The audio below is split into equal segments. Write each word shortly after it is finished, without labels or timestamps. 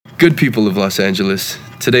Good people of Los Angeles.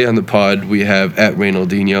 Today on the pod, we have at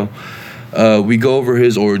Reynaldinho. We go over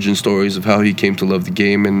his origin stories of how he came to love the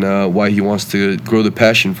game and why he wants to grow the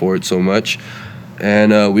passion for it so much.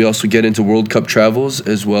 And we also get into World Cup travels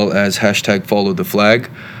as well as hashtag follow the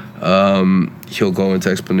flag. He'll go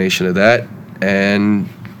into explanation of that. And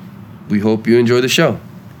we hope you enjoy the show.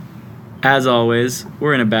 As always,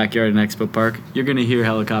 we're in a backyard in Expo Park. You're going to hear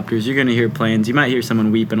helicopters. You're going to hear planes. You might hear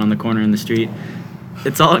someone weeping on the corner in the street.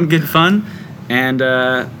 It's all in good fun. And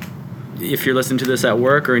if you're listening to this at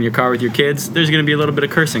work or in your car with your kids, there's going to be a little bit of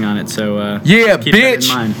cursing on it. So yeah, keep bitch. that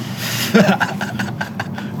in mind.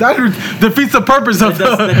 That defeats the purpose of the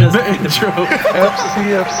intro.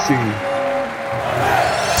 FCFC.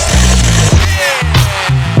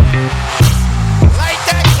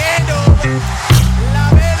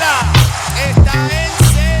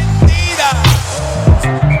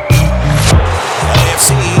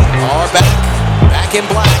 In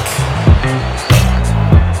black.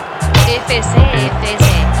 FCFC.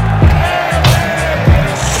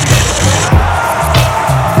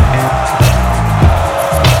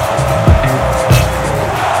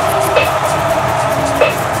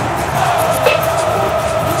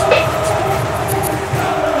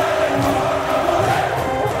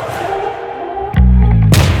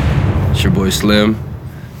 It's your boy Slim.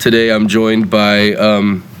 Today I'm joined by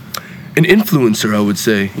an influencer, I would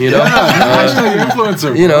say, you know? Hashtag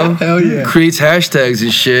influencer. You know, Hell yeah. creates hashtags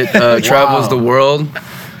and shit, travels the world,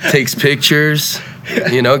 takes pictures,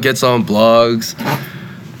 you know, gets on blogs.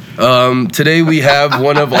 Today we have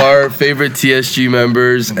one of our favorite TSG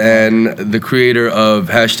members and the creator of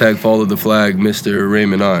hashtag follow the flag, Mr.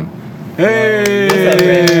 Raymond On. Hey!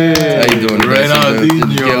 How you doing?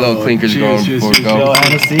 Reynaldinho. Get a little clinkers going Cheers, before we cheers, go.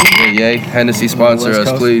 Hennessy. Yeah, Hennessy sponsor West us,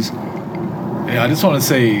 Coast. please. Hey, I just want to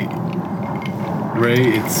say,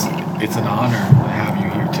 Ray, it's an honor to have you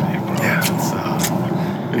here today, bro. Yeah.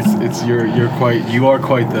 You are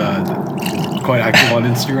quite active on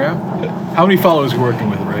Instagram. How many followers you working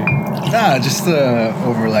with, Ray? Nah, just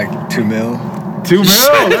over like 2 mil. 2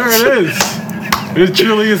 mil. There it is. It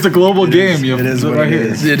truly is the global game. It is what right it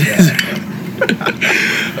here. is. It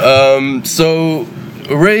is. So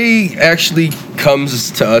Ray actually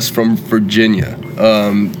comes to us from Virginia.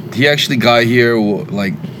 He actually got here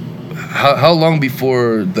like how long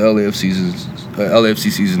before the LAFC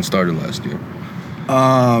season started last year?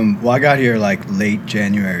 Well, I got here like late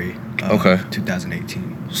January. Okay.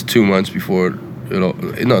 2018. It's 2 months before it all.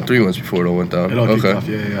 No, 3 months before it all went down. It all kicked Okay. off.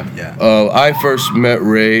 Yeah. Yeah. I first met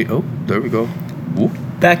Ray. Oh, there we go. Whoop.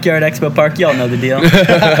 Backyard Expo Park, y'all know the deal.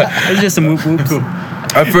 There's just some whoop whoops.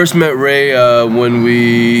 I first met Ray when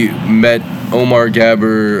we met Omar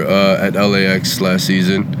Gabber at LAX last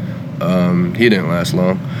season. He didn't last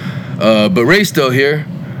long. But Ray's still here.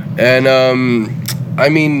 And, I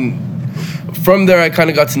mean, from there I kind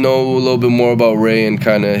of got to know a little bit more about Ray and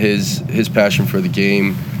kind of his passion for the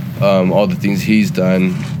game, all the things he's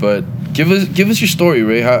done. But give us your story,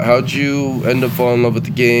 Ray. How'd you end up falling in love with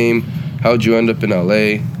the game? How'd you end up in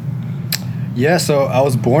LA? Yeah, so I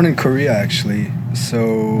was born in Korea, actually. So,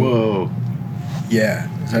 Whoa. yeah.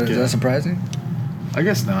 Is that surprising? I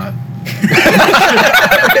guess not.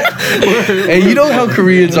 Hey, you know how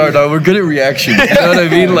Koreans are, dog. We're good at reaction. You know what I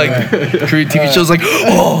mean? Like, Korean TV shows like,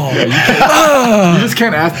 oh, You just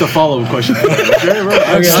can't ask the follow-up question. Okay, bro?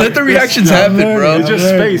 just let the reactions happen, bro. There's just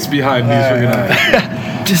space behind these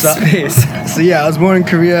freaking Just space. So yeah, I was born in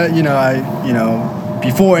Korea.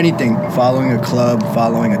 Before anything, following a club,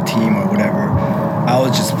 following a team or whatever, I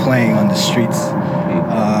was just playing on the streets.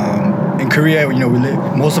 In Korea,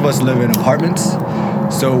 most of us live in apartments,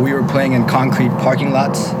 so we were playing in concrete parking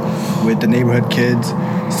lots with the neighborhood kids.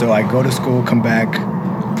 So I go to school, come back,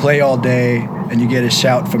 play all day, and you get a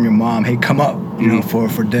shout from your mom, "Hey, come up,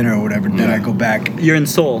 for dinner or whatever." Then I go back. You're in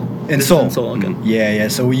Seoul. In This is Seoul. In Seoul, okay. Yeah.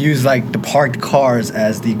 So we use like the parked cars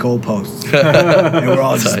as the goalposts, and we're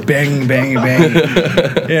all just banging.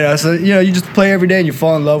 So you just play every day and you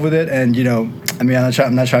fall in love with it. And I'm not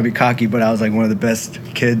trying to be cocky, but I was like one of the best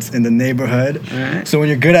kids in the neighborhood. Alright. So when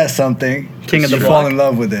you're good at something, King of the you fall block. in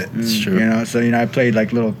love with it. It's true. So I played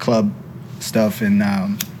like little club stuff in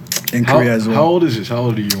Korea as well. How old is this? How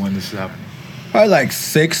old are you when this is happening? Probably like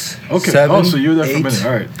 6, Okay. 7, So you were there for a 8. minute.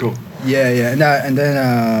 All right, cool. Yeah. And then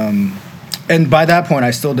and by that point,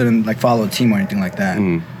 I still didn't like follow a team or anything like that.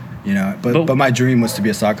 But my dream was to be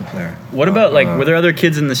a soccer player. What about were there other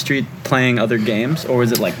kids in the street playing other games, or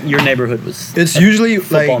was it like your neighborhood was? It's usually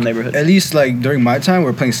football like neighborhood. at least like during my time,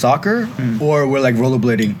 we're playing soccer or we're like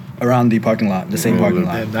rollerblading around the parking lot, the same parking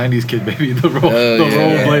lot. Yeah, 90s kid, baby. The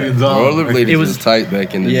rollerblading's on. Rollerblading It was was tight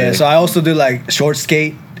back in the day. Yeah, so I also did like short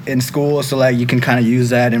skate in school, so like you can kind of use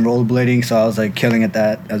that in rollerblading. So I was like killing at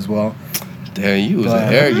that as well. Damn, you was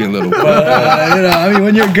an arrogant little boy. I mean,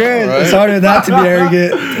 when you're good, Right? it's harder not to be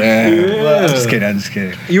arrogant. Damn. But I'm just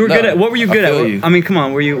kidding. You were good at. What were you good I feel at? you. I mean, come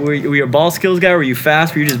on. Were you a ball skills guy? Were you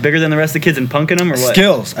fast? Were you just bigger than the rest of the kids and punking them, or what?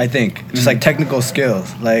 Skills, I think, just like technical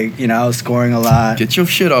skills. Like I was scoring a lot. Get your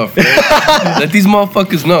shit off, man. Let these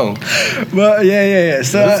motherfuckers know. But yeah.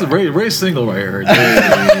 So This is Ray single right here.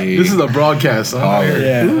 Hey. This is a broadcast. Huh?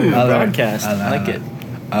 yeah, Ooh, I like- broadcast. I like it.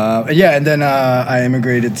 Yeah, and then I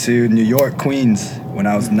immigrated to New York, Queens, when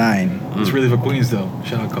I was 9. It's really for Queens though.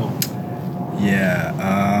 Shout out Cole.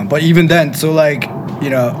 Yeah, but even then, so like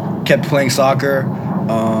kept playing soccer,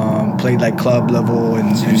 played like club level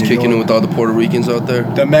and You was kicking it with all the Puerto Ricans out there.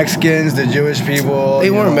 the Mexicans, the Jewish people. They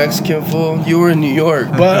you weren't know. Mexican, fool. You were in New York.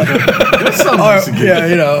 But Some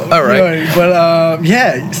Mexican. All right. But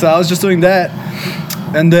yeah, so I was just doing that,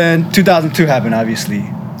 and then 2002 happened, obviously.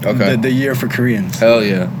 Okay. The year for Koreans. Hell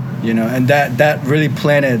yeah. And that really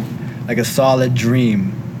planted like a solid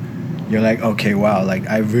dream. You're like, okay, wow, like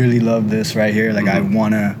I really love this right here. Like I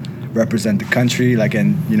want to represent the country. Like,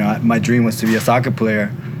 and my dream was to be a soccer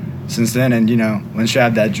player. Since then, and once you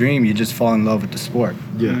have that dream, you just fall in love with the sport.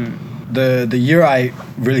 Yeah. The year I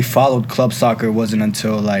really followed club soccer wasn't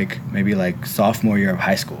until maybe sophomore year of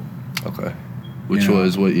high school, Okay. Which You know.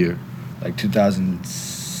 was what year? like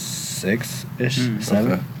 2006 ish,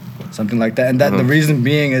 7, Okay. something like that. And that the reason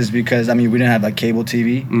being is because we didn't have like cable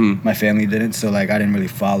TV. Mhm. My family didn't, so like I didn't really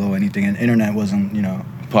follow anything, and internet wasn't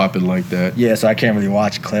Popping like that. yeah, so I can't really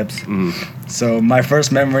watch clips. Mhm. So my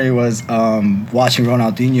first memory was watching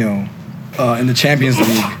Ronaldinho in the Champions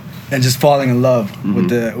League and just falling in love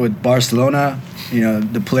with Barcelona.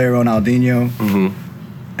 The player Ronaldinho, Mhm.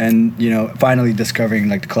 and finally discovering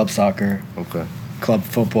like the club soccer, Okay. club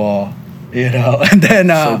football. And then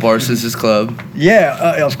So Barca's his club.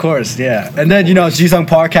 yeah, of course, yeah. And then Jisung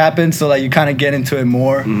Park happened, so like you kind of get into it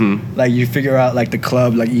more. Like you figure out like the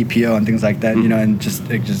club, like EPO and things like that. And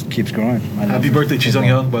it just keeps growing. I love Happy it. birthday, Chi Sung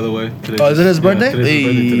Young, by the way. Today. Oh, is it his birthday? Today's his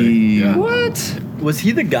birthday today. Hey. Yeah. What? Was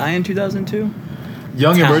he the guy in 2002?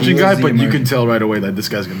 Young emerging He guy, was the but you can emerging- tell right away that this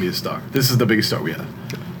guy's gonna be a star. This is the biggest star we have.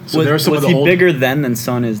 So was there are some was of the he old. bigger then than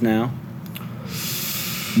Son is now?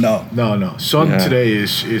 No. No. Son Yeah. today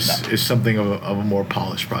is something of a more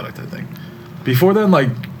polished product, I think. Before then, like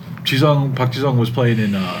Park Ji-sung was playing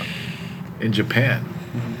in Japan,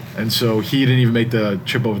 and so he didn't even make the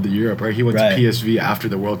trip over to Europe. Right, he went Right. to PSV after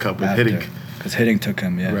the World Cup with hitting. Because hitting took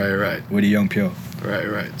him, yeah. Right. With a young Pyo.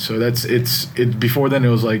 Right. So it. Before then, it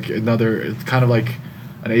was like it's kind of like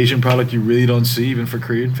an Asian product you really don't see even for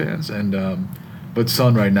Korean fans. And but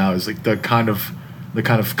Son right now is like the kind of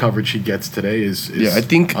coverage he gets today is Yeah, I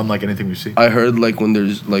think- unlike anything we've seen. I heard like when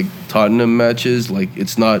there's like Tottenham matches, like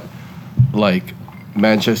it's not like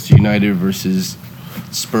Manchester United versus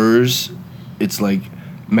Spurs. It's like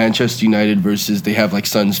Manchester United versus they have like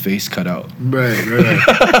Son's face cut out. Right.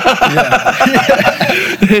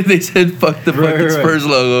 They said fuck the fucking Right. Spurs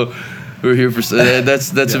logo. We're here for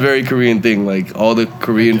that's a very Korean thing. Like all the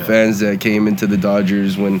Korean fans that came into the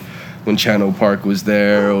Dodgers when Chano Park was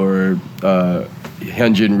there, or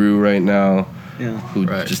Hyunjin Ryu right now, Yeah. who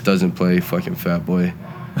Right. just doesn't play, fucking fat boy.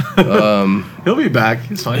 He'll be back.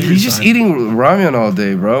 He's fine. He's just eating ramen all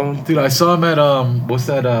day, bro. Dude, I saw him at what's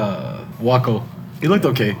that? Wako. He looked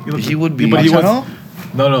okay. He would be. But he was Channel?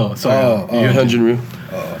 no. Sorry. Hyunjin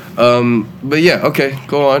Ryu. But yeah, okay,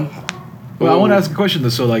 go on. Well, I want to ask a question though.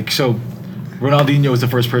 So Ronaldinho is the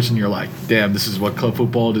first person you're like, damn, this is what club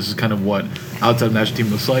football. This is kind of what outside national team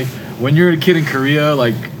looks like. When you're a kid in Korea,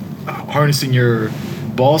 like harnessing your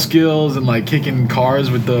ball skills and like kicking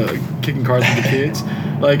cars with the kids,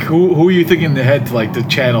 like who are you thinking in the head to like the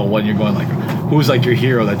channel when you're going like, who's like your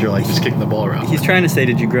hero that you're like just kicking the ball around? He's trying to say,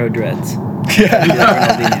 did you grow dreads?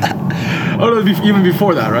 Oh no, even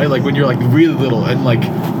before that, right? Like when you're like really little, and like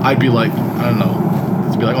I'd be like, I don't know,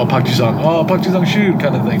 it'd be like, oh Park Ji-sung shoot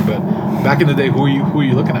kind of thing. But back in the day, who are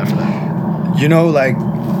you looking after that? Like,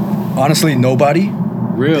 honestly, nobody.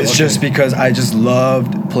 Really? It's just because I just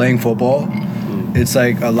loved playing football. It's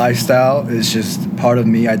like a lifestyle. It's just part of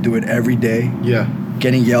me. I do it every day. Yeah.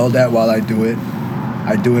 Getting yelled at while I do it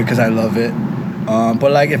because I love it.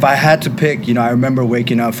 But like if I had to pick, I remember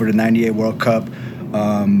waking up for the '98 World Cup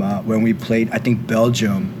when we played, I think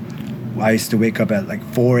Belgium. I used to wake up at like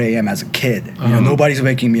 4 a.m. as a kid. Nobody's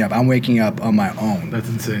waking me up. I'm waking up on my own That's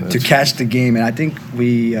insane. to catch the game. And I think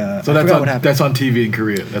we. So I forgot what happened. that's on TV in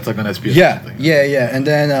Korea. That's like on SBS. Yeah, or something. yeah. And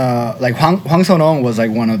then like Hwang Sun-ong was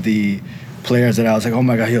like one of the players that I was like, oh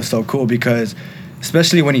my god, he was so cool because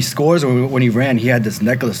especially when he scores or when he ran, he had this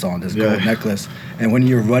necklace on, this gold necklace. And when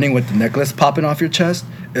you're running with the necklace popping off your chest,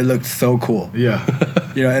 it looked so cool. Yeah.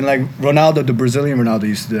 You know, and like Ronaldo, the Brazilian Ronaldo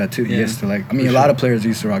used to do that too. He Yeah. used to a lot of players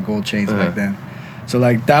used to rock gold chains back then. So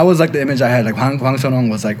like that was like the image I had. Like Hwang Sonong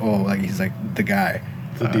was like, oh, like he's like the guy.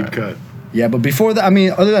 It's a deep cut. Yeah, but before that, I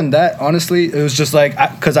mean, other than that, honestly, it was just like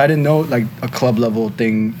because I didn't know like a club level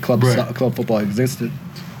thing, club football existed.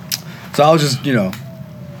 So I was just, you know,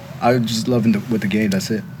 I was just loving with the game.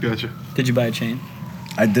 That's it. Gotcha. Did you buy a chain?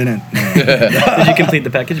 I didn't. No. Did you complete the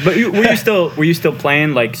package? But were you still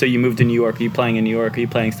playing? Like, so you moved to New York. Are you playing in New York? Are you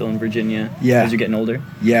playing still in Virginia? Yeah. As you're getting older.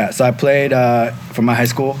 Yeah, so I played for my high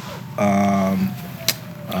school. I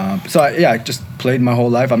just played my whole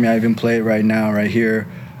life. I mean, I even play it right now, right here,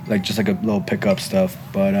 like just like a little pickup stuff.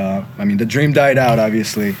 But I mean, the dream died out,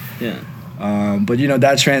 obviously. Yeah. But you know,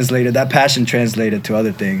 that passion translated to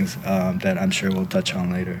other things that I'm sure we'll touch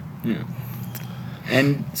on later. Yeah.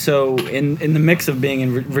 And so, in the mix of being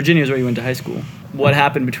in Virginia is where you went to high school. What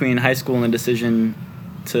happened between high school and the decision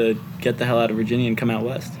to get the hell out of Virginia and come out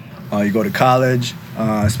west? You go to college,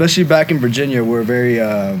 especially back in Virginia. We're very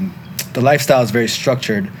the lifestyle is very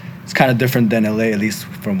structured. It's kind of different than LA, at least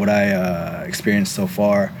from what I experienced so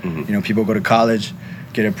far. You know, people go to college,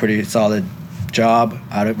 get a pretty solid job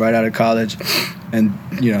right out of college, and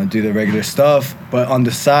you know, do the regular stuff. But on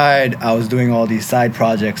the side, I was doing all these side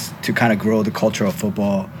projects to kind of grow the culture of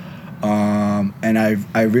football. And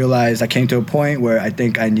I realized I came to a point where I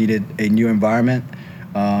think I needed a new environment,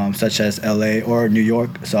 such as LA or New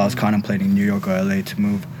York. So I was contemplating New York or LA to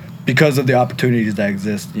move because of the opportunities that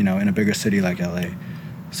exist, you know, in a bigger city like LA.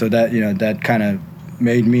 So that, you know, that kind of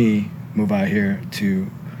made me move out here to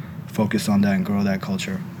focus on that and grow that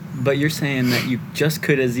culture. But you're saying that you just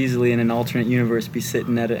could as easily in an alternate universe be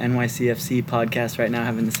sitting at an NYCFC podcast right now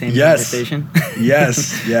having the same conversation?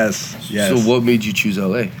 Yes. So what made you choose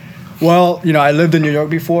LA? Well, you know, I lived in New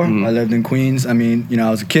York before. I lived in Queens. I mean, you know,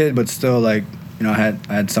 I was a kid, but still, like, you know, I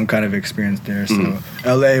had some kind of experience there. So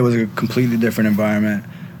LA was a completely different environment.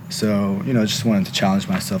 So, you know, just wanted to challenge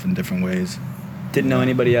myself in different ways. Didn't know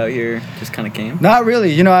anybody out here, just kind of came? Not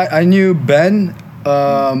really. You know, I knew Ben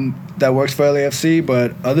that works for LAFC,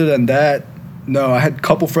 but other than that, no. I had a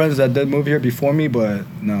couple friends that did move here before me, but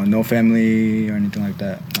no family or anything like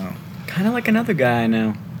that. No. Kind of like another guy I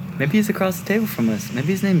know. Maybe he's across the table from us. Maybe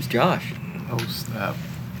his name's Josh. Oh, snap.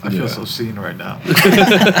 I feel so seen right now.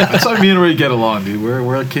 That's why me and Ray get along, dude. We're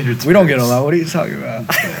kindred spirits. We don't get along. What are you talking about?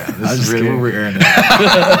 This is really where we're airing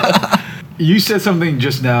it. You said something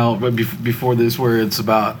just now, but before this, where it's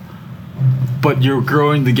about, but you're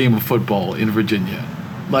growing the game of football in Virginia.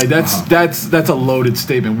 Like that's a loaded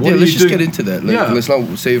statement. What let's just get into that. Like, let's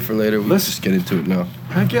not save it for later. Let's just get into it now.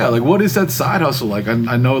 Heck yeah! Like, what is that side hustle like?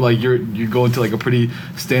 I know, like you go into like a pretty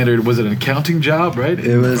standard. Was it an accounting job, right?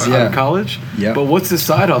 It was, out of college. Yeah. But what's the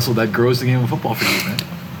side hustle that grows the game of football for you, man?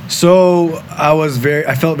 So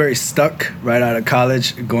I felt very stuck right out of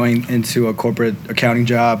college, going into a corporate accounting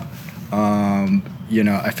job. You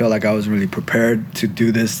know, I felt like I was really prepared to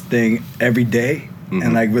do this thing every day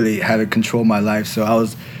and like really have it control my life. So I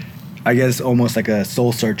was, I guess, almost like a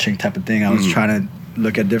soul searching type of thing. I was trying to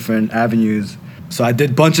look at different avenues. So I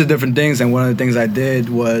did a bunch of different things, and one of the things I did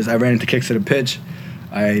was I ran into Kicks to the Pitch.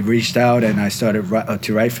 I reached out and I started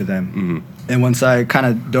to write for them. And once I kind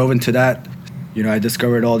of dove into that, you know, I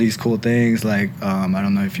discovered all these cool things like, I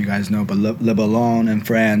don't know if you guys know, but Le Ballon in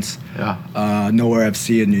France, Nowhere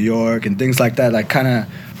FC in New York, and things like that, like kind of,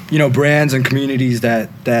 you know, brands and communities that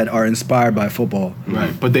are inspired by football.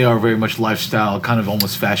 Right, but they are very much lifestyle, kind of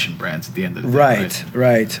almost fashion brands at the end of the day.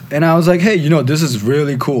 Right. And I was like, hey, you know, this is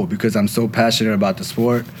really cool because I'm so passionate about the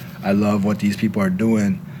sport. I love what these people are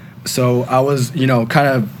doing. So I was, you know, kind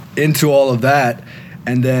of into all of that.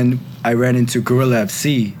 And then I ran into Gorilla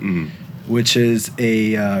FC, which is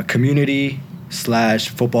a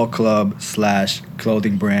community/football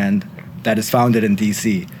club/clothing brand that is founded in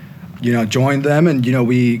DC. You know, joined them, and you know,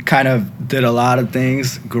 we kind of did a lot of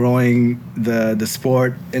things growing the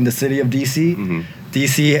sport in the city of DC.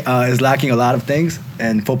 DC is lacking a lot of things,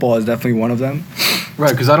 and football is definitely one of them.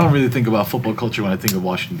 Right, because I don't really think about football culture when I think of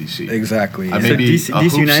Washington D.C. Exactly. I maybe so a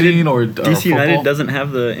DC hoop United scene or DC United football. doesn't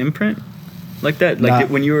have the imprint like that. Like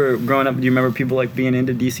when you were growing up, do you remember people like being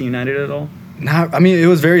into DC United at all? I mean, it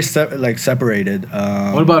was very separated.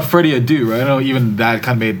 What about Freddie Adu? Right, I know even that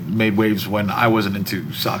kind of made waves when I wasn't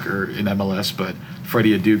into soccer in MLS, but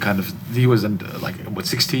Freddie Adu he was in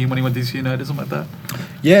 16 when he went to DC United, something like that.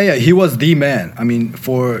 Yeah, he was the man. I mean,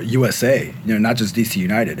 for USA, you know, not just DC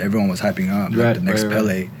United. Everyone was hyping up the next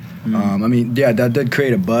Pele. I mean, yeah, that did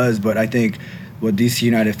create a buzz, but I think what DC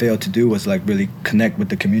United failed to do was like really connect with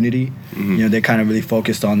the community. You know, they kind of really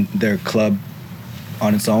focused on their club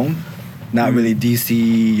on its own, not really DC,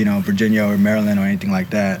 you know, Virginia or Maryland or anything like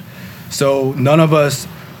that. So none of us,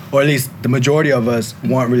 or at least the majority of us,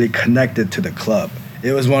 weren't really connected to the club.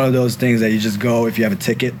 It was one of those things that you just go if you have a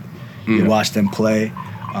ticket, you watch them play.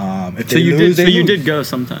 If So they you lose, did. So they you lose. did go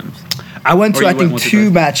sometimes. I went Or to you I went think once or 2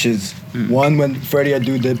 twice? matches. One when Freddie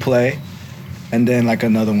Adu did play, and then like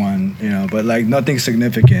another one, you know, but like nothing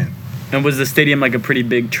significant. And was the stadium like a pretty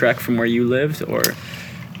big trek from where you lived, or?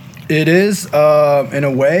 It is in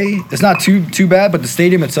a way. It's not too bad, but the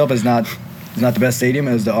stadium itself is not the best stadium.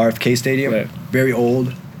 It was the RFK Stadium, Right. very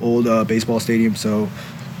old baseball stadium. So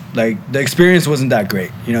like the experience wasn't that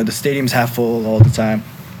great. You know, the stadium's half full all the time.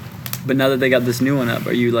 But now that they got this new one up,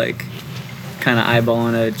 are you like kind of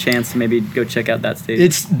eyeballing a chance to maybe go check out that stadium?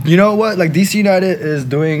 It's, you know what, like DC United is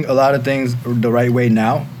doing a lot of things the right way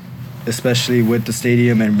now, especially with the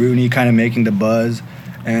stadium and Rooney kind of making the buzz,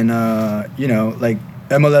 and you know, like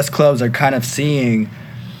MLS clubs are kind of seeing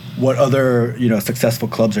what other, you know, successful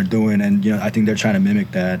clubs are doing, and you know, I think they're trying to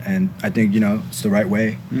mimic that, and I think, you know, it's the right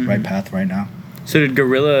way, right path right now. So did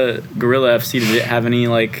Gorilla FC, did it have any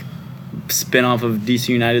like spin-off of DC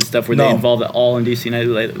United stuff? Were they No. involved at all in DC United?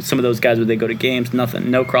 Like, some of those guys, would they go to games?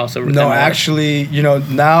 Nothing, no crossover. with No, MLS? actually, you know,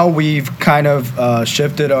 now we've kind of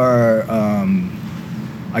shifted our,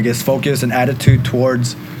 I guess, focus and attitude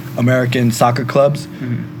towards American soccer clubs.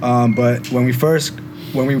 But when we first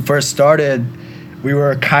started, we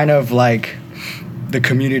were kind of like the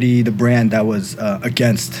community, the brand that was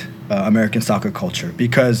against American soccer culture,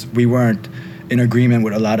 because we weren't in agreement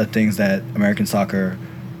with a lot of things that American soccer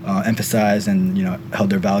emphasized and, you know, held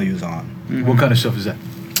their values on. What kind of stuff is that?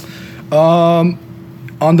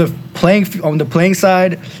 On the playing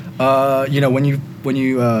side, you know, when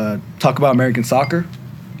you talk about American soccer,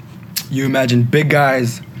 you imagine big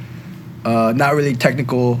guys, not really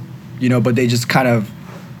technical, you know, but they just kind of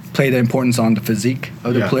play the importance on the physique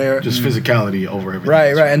of the player. Just physicality over everything.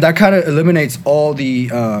 Right, and that kind of eliminates all the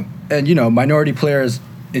and you know, minority players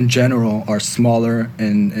in general are smaller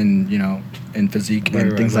and you know, in physique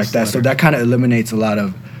and things like that. So that kind of eliminates a lot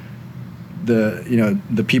of the, you know,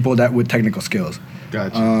 the people that with technical skills.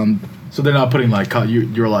 Gotcha. So they're not putting like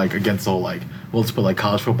you're like against the whole like, well, let's put like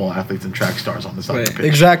college football athletes and track stars on the side of the pitch.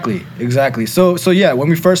 Exactly. So yeah, when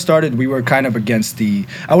we first started, we were kind of against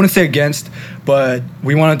I wouldn't say against, but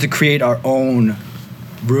we wanted to create our own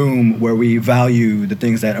room where we value the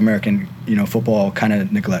things that American, you know, football kind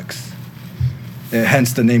of neglects.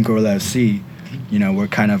 Hence the name Gorilla FC. You know, we're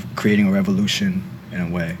kind of creating a revolution in a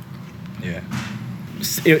way. Yeah.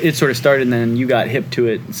 It sort of started, and then you got hip to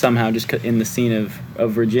it somehow, just in the scene of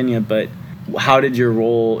Virginia. But how did your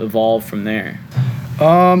role evolve from there?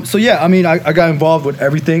 So yeah, I mean, I got involved with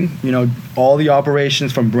everything. You know, all the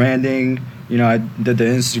operations from branding. You know, I did the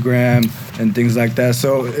Instagram and things like that.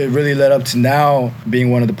 So it really led up to now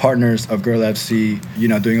being one of the partners of Gorilla FC. You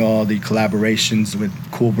know, doing all the collaborations with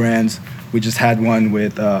cool brands. We just had one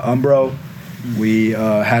with Umbro. We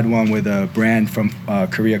had one with a brand from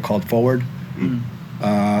Korea called Forward.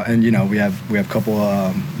 And you know, we have a couple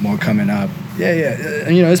more coming up. Yeah.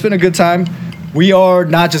 And you know, it's been a good time. We are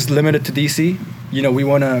not just limited to DC. You know, we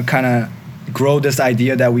want to kind of grow this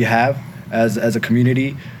idea that we have as a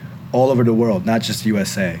community all over the world, not just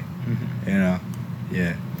USA. You know,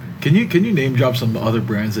 yeah. Can you name drop some other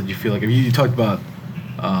brands that you feel like? You talked about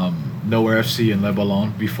Nowhere FC and Le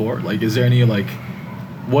Ballon before. Like, is there any like,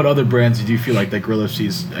 what other brands do you feel like that Gorilla FC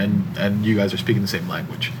is, and you guys are speaking the same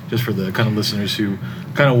language? Just for the kind of listeners who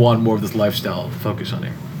kind of want more of this lifestyle focus on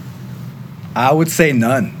here. I would say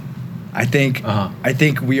none. I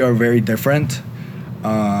think we are very different.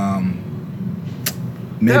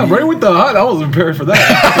 Maybe, Yeah, right with the hot. I wasn't prepared for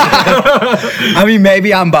that. I mean,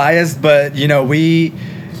 maybe I'm biased, but you know, we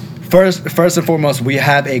first and foremost, we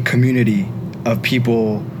have a community of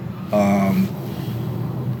people.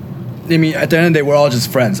 I mean, at the end of the day, we're all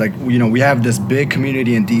just friends. Like, you know, we have this big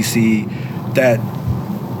community in DC that,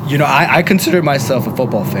 you know, I consider myself a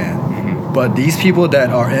football fan, but these people that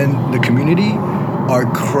are in the community are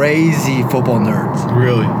crazy football nerds.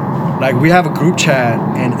 Really? Like, we have a group chat,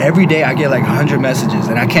 and every day I get like 100 messages,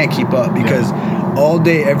 and I can't keep up because all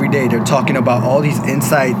day, every day, they're talking about all these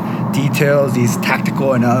inside details, these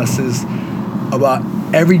tactical analysis about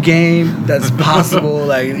every game that's possible.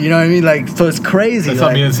 Like, you know what I mean? Like, so it's crazy. That's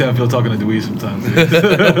like, how me and Sam feel talking to Dewey sometimes.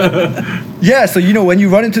 yeah, so, you know, when you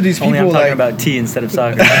run into these people, Only I'm talking like, about tea instead of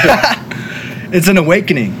soccer. it's an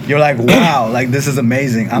awakening. You're like, wow, like, this is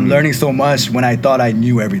amazing. I'm learning so much when I thought I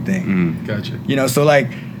knew everything. Gotcha. You know, so like,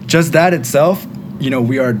 just that itself, you know,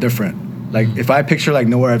 we are different. Like if I picture like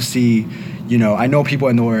Nowhere FC, you know, I know people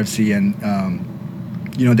at Nowhere FC, and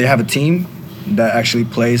you know, they have a team that actually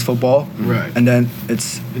plays football, Right. and then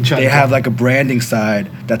In China. they have like a branding side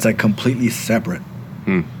that's like completely separate.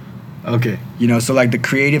 Okay. You know, so like the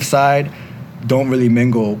creative side don't really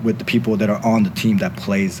mingle with the people that are on the team that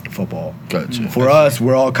plays football. Gotcha. For us,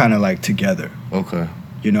 we're all kind of like together, Okay.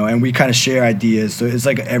 you know, and we kind of share ideas. So it's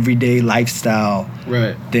like an everyday lifestyle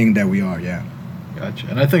Right. thing that we are, yeah. Gotcha.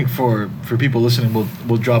 And I think for people listening,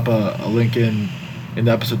 we'll drop a link in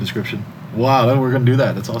the episode description. Wow, we're gonna do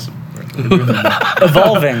that. That's awesome. We're doing that now.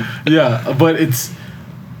 Evolving. Yeah, but it's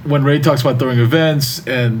when Ray talks about throwing events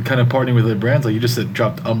and kind of partnering with other brands, like you just said,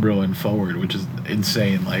 dropped Umbro and Forward, which is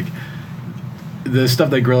insane. Like the stuff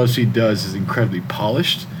that Grill FC does is incredibly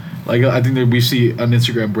polished. Like I think that we see an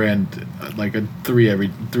Instagram brand like a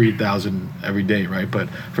 3,000 every day, right? But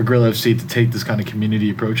for Grill FC to take this kind of community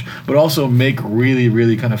approach, but also make really,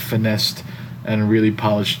 really kind of finessed and really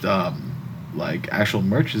polished like actual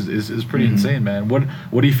merch is pretty insane, man. What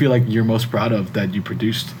do you feel like you're most proud of that you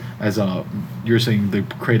produced as you're saying the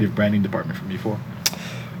creative branding department from before?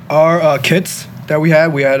 Our kits that we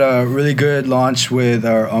had a really good launch with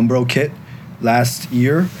our Umbro kit last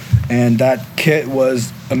year, and that kit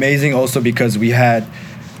was amazing also because we had,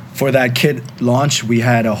 for that kit launch, we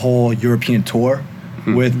had a whole European tour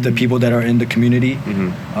with the people that are in the community.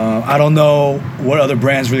 I don't know what other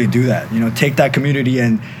brands really do that. You know, take that community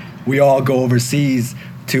and we all go overseas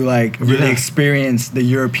to like really experience the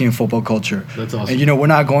European football culture. That's awesome. And you know,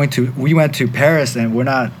 we went to Paris, and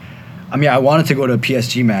I wanted to go to a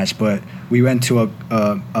PSG match, but we went to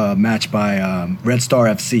a match by Red Star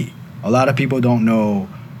FC. A lot of people don't know,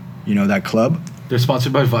 you know, that club. They're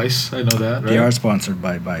sponsored by Vice. I know that, right? They are sponsored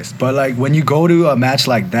by Vice. But like when you go to a match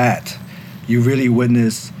like that, you really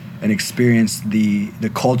witness and experience the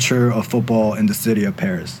culture of football in the city of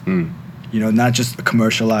Paris. You know, not just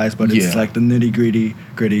commercialized, but it's like the nitty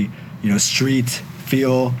gritty, you know, street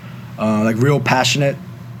feel, like real passionate.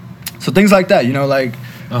 So things like that, you know, like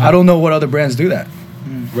I don't know what other brands do that.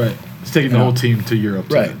 Right. It's taking the whole team to Europe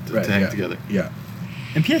to hang together. Yeah.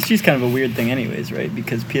 And PSG is kind of a weird thing, anyways, right?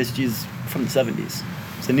 Because PSG is from the '70s.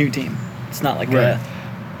 It's a new team. It's not like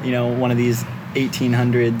one of these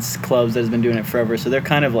 1800s clubs that has been doing it forever. So they're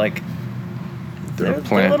kind of like they're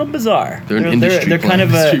a little bizarre. They're an industry They're kind of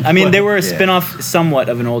plant. I mean, they were a spin-off somewhat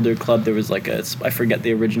of an older club. There was like I forget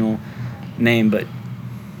the original name, but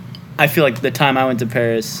I feel like the time I went to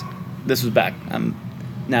Paris, this was back. I'm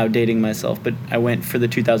now dating myself, but I went for the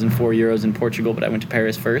 2004 Euros in Portugal, but I went to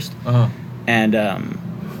Paris first. And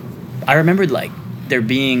I remembered like there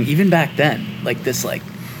being, even back then, like this like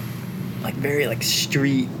very like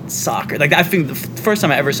street soccer. Like I think the first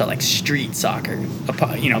time I ever saw like street soccer,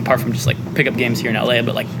 apart from just like pickup games here in LA,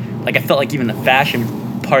 but like I felt like even the fashion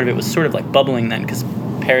part of it was sort of like bubbling then, because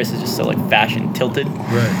Paris is just so like fashion tilted.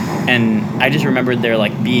 Right. And I just remembered there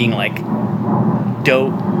like being like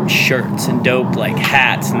dope shirts and dope like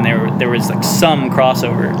hats, and there was like some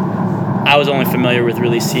crossover. I was only familiar with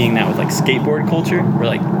really seeing that with like skateboard culture, where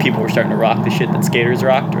like people were starting to rock the shit that skaters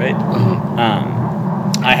rocked, right?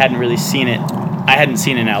 I hadn't really seen it. I hadn't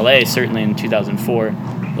seen it in LA, certainly in 2004,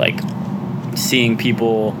 like seeing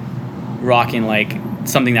people rocking like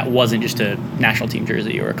something that wasn't just a national team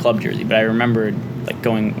jersey or a club jersey. But I remembered like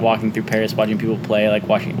walking through Paris, watching people play, like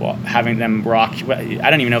having them rock.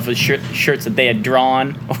 I don't even know if it was shirts that they had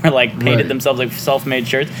drawn or like painted themselves, like self-made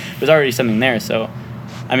shirts. There was already something there. So,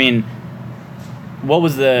 I mean, what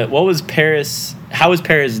was Paris? How was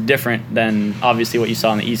Paris different than obviously what you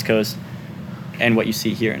saw on the East Coast and what you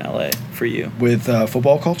see here in LA for you with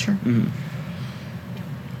football culture?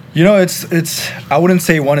 You know, it's. I wouldn't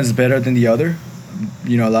say one is better than the other.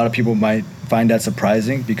 You know, a lot of people might find that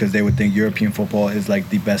surprising because they would think European football is like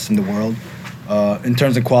the best in the world. In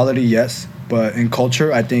terms of quality, yes, but in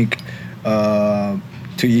culture, I think to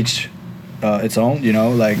each its own. You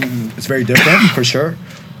know, like it's very different for sure.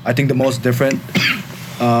 I think the most different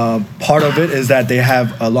part of it is that they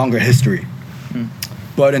have a longer history.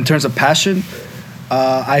 But in terms of passion,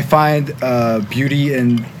 I find beauty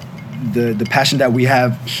in the passion that we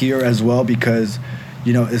have here as well, because,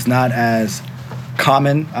 you know, it's not as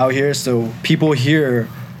common out here. So people here,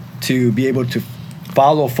 to be able to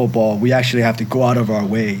follow football, we actually have to go out of our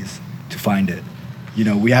ways to find it. You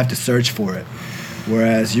know, we have to search for it.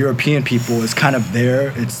 Whereas European people, it's kind of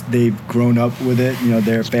there. They've grown up with it. You know,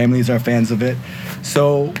 their families are fans of it.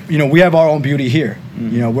 So, you know, we have our own beauty here.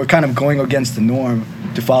 You know, we're kind of going against the norm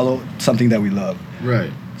to follow something that we love.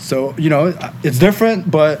 Right. So, you know, it's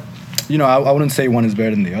different, but, you know, I wouldn't say one is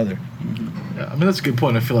better than the other. Yeah, I mean, that's a good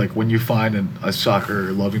point. I feel like when you find a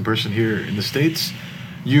soccer-loving person here in the States,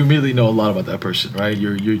 you immediately know a lot about that person, right?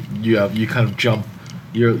 You kind of jump.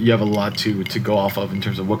 You have a lot to go off of in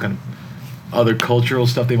terms of what kind of other cultural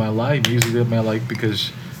stuff they might like, music they might like,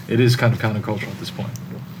 because it is kind of countercultural at this point.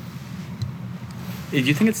 Do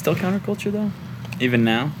you think it's still counterculture though, even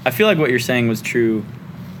now? I feel like what you're saying was true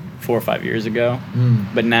 4 or 5 years ago,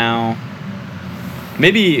 but now,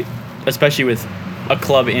 maybe especially with a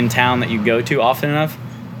club in town that you go to often enough,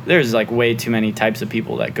 there's like way too many types of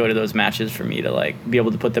people that go to those matches for me to like be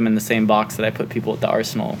able to put them in the same box that I put people at the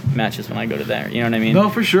Arsenal matches when I go to there. You know what I mean? No,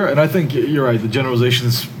 for sure, and I think you're right. The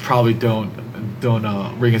generalizations probably don't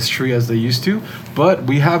ring as true as they used to, but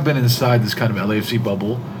we have been inside this kind of LAFC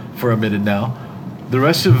bubble for a minute now. The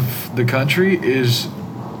rest of the country is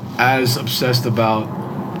as obsessed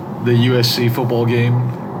about the USC football game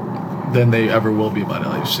than they ever will be about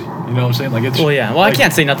LAFC. You know what I'm saying? Like it's. Well, yeah. Well, like, I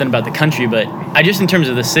can't say nothing about the country, but I just in terms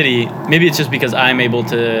of the city, maybe it's just because I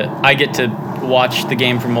get to watch the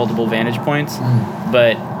game from multiple vantage points,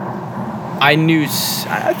 but I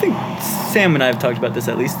think Sam and I have talked about this,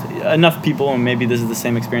 at least enough people, and maybe this is the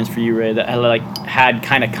same experience for you, Ray, that had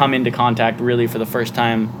kind of come into contact really for the first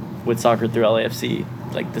time with soccer through LAFC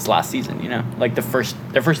like this last season, you know, like their first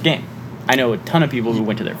game. I know a ton of people who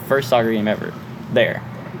went to their first soccer game ever there,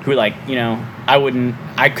 who like, you know,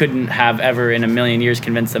 I couldn't have ever in a million years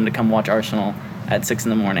convinced them to come watch Arsenal at 6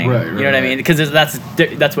 a.m. Right, you know what I mean? Because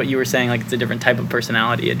that's what you were saying. Like it's a different type of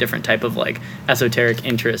personality, a different type of like esoteric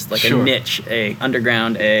interest, like a niche, a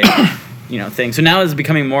underground, thing. So now it's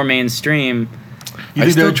becoming more mainstream. You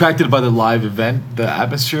think they're attracted by the live event, the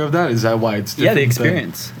atmosphere of that? Is that why it's different? Yeah, the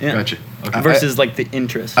experience. Yeah. Gotcha. Okay. Versus like the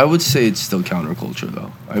interest. I would say it's still counterculture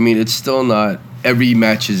though. I mean, it's still not every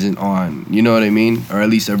match isn't on. You know what I mean? Or at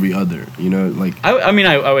least every other. You know, like.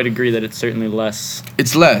 I would agree that it's certainly less.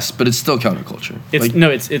 It's less, but it's still counterculture.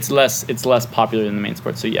 It's less popular than the main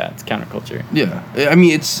sport. So yeah, it's counterculture. Yeah, I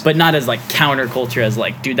mean it's. But not as like counterculture as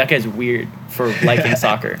like, dude, that guy's weird for liking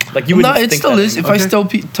soccer. Like you wouldn't. No, it still is. If I still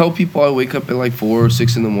tell people I wake up at like 4 or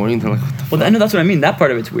 6 in the morning, they're like, what the fuck? Well, I know that's what I mean. That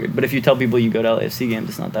part of it's weird. But if you tell people you go to LAFC games,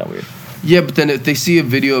 it's not that weird. Yeah, but then if they see a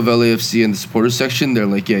video of LAFC in the supporters section, they're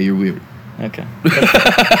like, yeah, you're weird. Okay.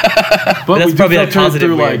 But that's probably like positive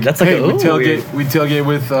through, weird. Like, that's like hey, we tailgate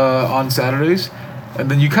with on Saturdays,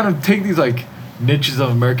 and then you kind of take these like niches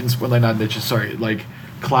of American sport, like not niches, sorry, like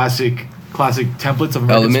classic templates of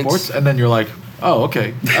American sports, and then you're like, oh,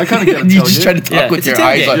 okay, I kind of get it. You just try to talk with your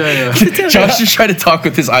eyes on. Josh just tried to talk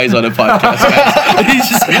with his eyes on a podcast. He's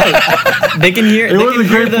just they can hear. It was a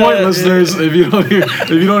great point, listeners. If you don't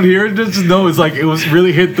hear it, just know it's like it was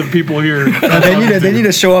really hit the people here. They need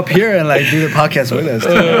to show up here and like do the podcast with us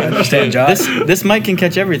to understand Josh. This mic can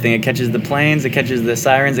catch everything. It catches the planes. It catches the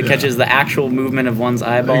sirens. It catches the actual movement of one's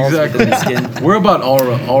eyeballs within the skin. We're about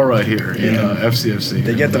aura here in FCFC.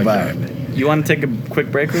 They get the vibe. You want to take a quick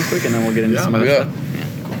break real quick, and then we'll get into some other stuff? Yeah,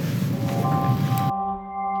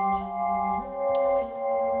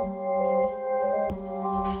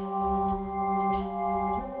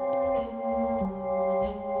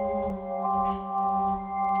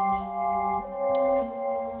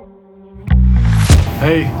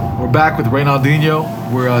 Hey, we're back with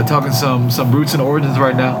Reynaldinho. We're talking some roots and origins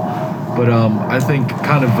right now, but I think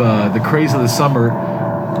kind of the craze of the summer,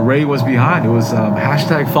 Ray was behind. It was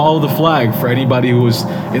hashtag follow the flag for anybody who was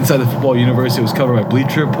inside the football universe. It was covered by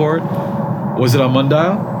Bleacher Report. Was it on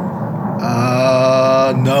Mundial?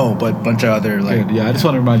 No, but a bunch of other like. Good. Yeah, I just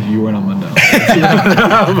want to remind you weren't on Mundial.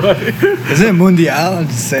 Is it Mundial? I'm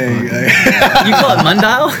just saying. Like. You call it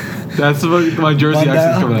Mundial? That's what my Jersey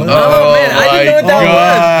accent's coming out. Oh man, I didn't know what that was.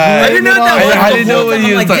 I didn't know what that was. I didn't know what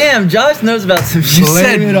you was like. Damn, Josh knows about some shit. You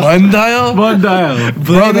said Mundial? Mundial.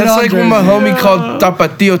 Bro, that's like when my homie called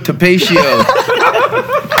Tapatio Tapatio.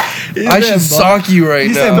 I should sock you right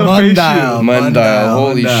now. Said Mundial.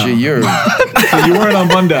 Holy shit, you're. So you weren't on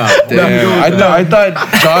Mundial. Damn, I thought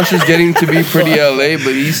Josh was getting to be pretty LA,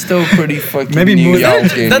 but he's still pretty fucking maybe New York.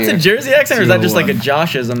 That's a Jersey accent, or is that just like a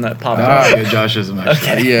Joshism that popped up? Yeah, Joshism actually.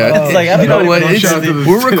 Okay. Yeah, it's like I don't know what.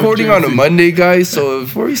 We're recording on a Monday, guys, so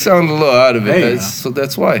if we sound a little out of it,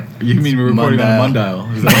 that's why. You mean we're recording on Mundial?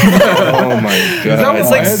 Oh my god!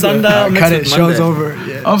 It's like Sundial mixed with show's Monday. over.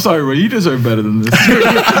 Yeah. I'm sorry, Ray. You deserve better than this.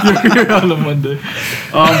 You're on a Monday,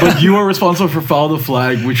 but you are responsible for Follow the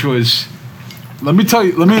Flag, which was. Let me tell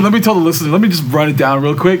the listeners. Let me just run it down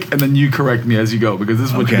real quick, and then you correct me as you go, because this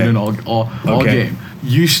is what you're doing all game.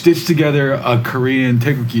 You stitched together a Korean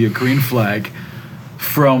teguki, a Korean flag,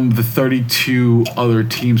 from the 32 other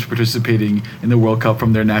teams participating in the World Cup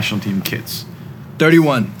from their national team kits.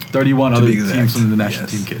 31 other teams from the national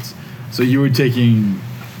team kits. So you were taking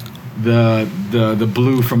the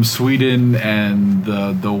blue from Sweden and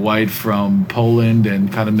the white from Poland,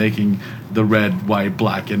 and kind of making the red, white,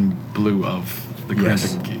 black, and blue of the Korean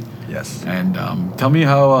Yes. Tekken-gi. Yes. And tell me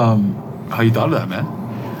how you thought of that, man.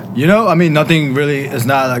 You know, I mean, nothing really. It's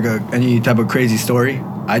not like any type of crazy story.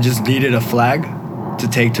 I just needed a flag to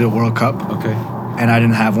take to the World Cup, Okay. and I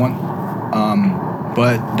didn't have one.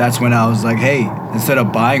 But that's when I was like, hey, instead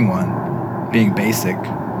of buying one, being basic,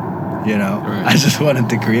 you know, Right. I just wanted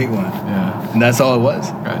to create one, Yeah. and that's all it was.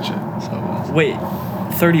 Gotcha. So it was. Wait,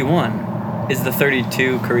 31 is the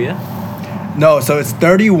 32 Korea? No, so it's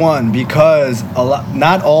 31 because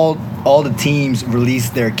not all the teams release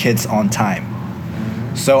their kits on time.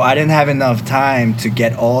 So I didn't have enough time to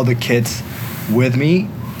get all the kits with me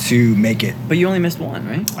to make it. But you only missed one,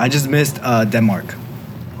 right? I just missed Denmark.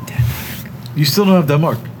 You still don't have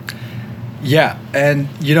Denmark. Yeah, and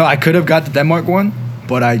you know I could have got the Denmark one,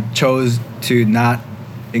 but I chose to not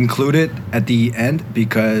include it at the end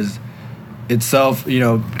because itself, you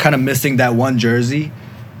know, kind of missing that one jersey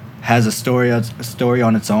has a story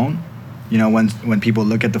on its own. You know, when people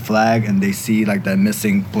look at the flag and they see like that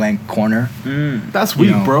missing blank corner, That's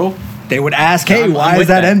weak, know, bro. they would ask, "Hey, I'm why with is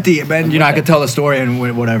that that. empty?" And I'm you know, with I could that. tell a story and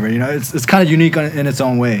whatever. You know, it's kind of unique in its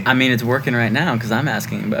own way. I mean, it's working right now because I'm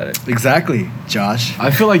asking about it. Exactly, Josh.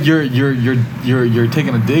 I feel like you're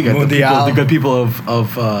taking a dig at Mundial. the good people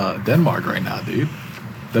of Denmark right now, dude.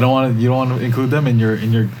 You don't want to include them in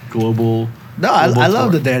your global. No, global I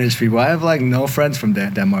love tour. the Danish people. I have like no friends from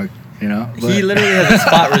Denmark. You know, He But- literally has a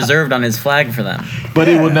spot reserved on his flag for them. But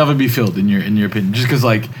it would Yeah. never be filled in your opinion, just because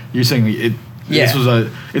like you're saying it. Yeah.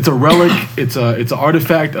 It's a relic. it's an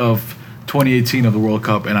artifact of 2018 of the World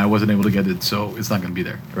Cup, and I wasn't able to get it, so it's not going to be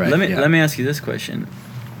there. Right. Let me ask you this question: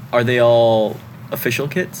 are they all official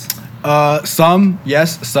kits? Some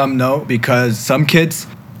yes, some no, because some kits,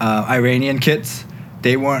 Iranian kits,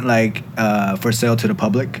 they weren't like for sale to the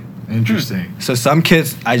public. Interesting. So some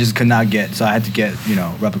kits I just could not get, so I had to get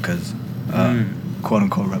replicas, quote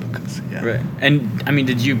unquote replicas. Yeah. Right. And I mean,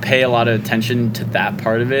 did you pay a lot of attention to that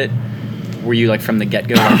part of it? Were you like from the get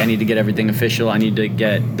go, like I need to get everything official, I need to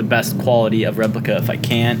get the best quality of replica if I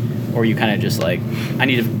can, or you kind of just like I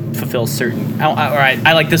need to fulfill certain.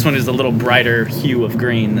 I like this one is a little brighter hue of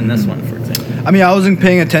green than this one, for example. I mean, I wasn't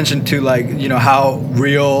paying attention to like how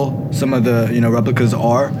real some of the replicas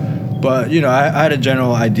are, but I had a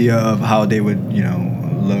general idea of how they would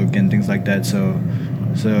look and things like that.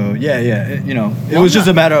 So yeah, it was just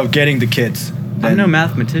a matter of getting the kits. I'm no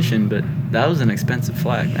mathematician, but that was an expensive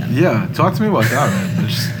flag, man. Yeah, talk to me about that, man.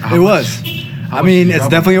 Just how It much- was. how I much mean, did you it's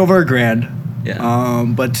have? definitely over $1,000. Yeah.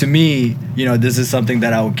 But to me, this is something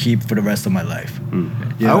that I will keep for the rest of my life. You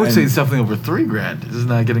I know, would say and- it's definitely over $3,000. Isn't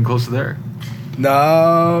that getting close to there?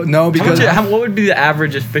 No, because What would be the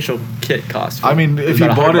average official kit cost? I mean, if he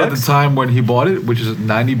About bought it at $100? the time when he bought it, which is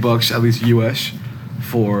 $90 at least US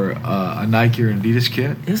for a Nike or Adidas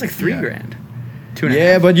kit. It was like Yeah. $3,000. 2.5.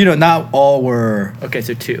 yeah, but not all were Okay,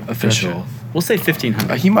 so 2. official. Gotcha. We'll say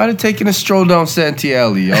 1,500. He might have taken a stroll down Santee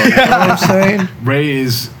Alley, y'all. You know what I'm saying? Ray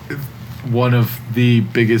is one of the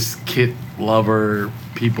biggest kit lover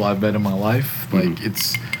people I've met in my life. Like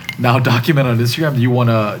it's now documented on Instagram. You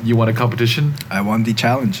want a competition? I won the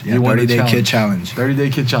challenge. Yeah, You won the 30-day kid challenge. 30-day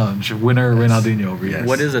kid challenge. Winner Ronaldinho over here. Yes.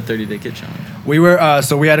 What is a 30-day kit challenge? We were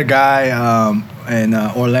so we had a guy in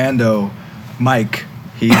Orlando, Mike.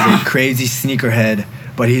 He's a crazy sneakerhead,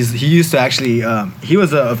 but he used to actually he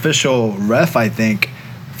was an official ref, I think,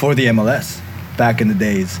 for the MLS back in the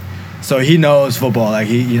days. So he knows football. Like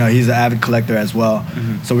he's an avid collector as well.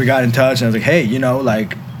 So we got in touch and I was like, hey,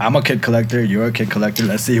 like I'm a kid collector, you're a kid collector.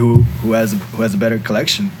 Let's see who has a better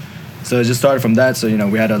collection. So it just started from that. So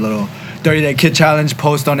we had a little 30-day kid challenge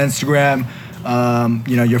post on Instagram.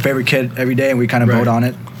 Your favorite kid every day, and we kind of Right. vote on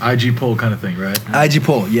it. IG poll kind of thing, right? IG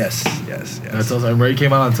poll, yes. That's awesome. Ray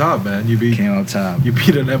came out on top, man. You beat Came out top. you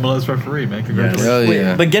beat an MLS referee, man. Congratulations. Hell Wait,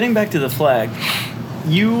 yeah. but getting back to the flag,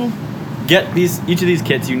 you get each of these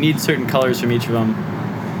kits. You need certain colors from each of them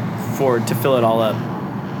to fill it all up.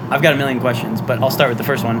 I've got a million questions, but I'll start with the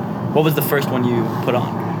first one. What was the first one you put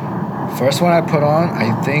on? First one I put on,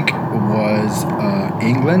 I think, was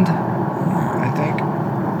England. I think.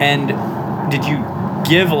 And did you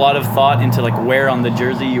give a lot of thought into like where on the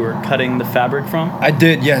jersey you were cutting the fabric from? I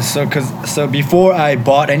did, yes. So before I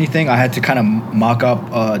bought anything, I had to kind of mock up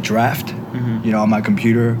a draft, on my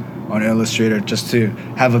computer on Illustrator, just to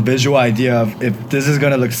have a visual idea of if this is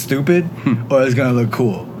gonna look stupid or it's gonna look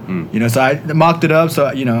cool. So I mocked it up. So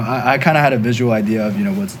I kind of had a visual idea of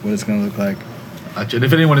what it's gonna look like. And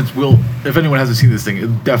if anyone hasn't seen this thing,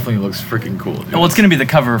 it definitely looks freaking cool. Dude. Well, it's going to be the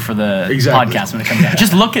cover for the Exactly. podcast when it comes out.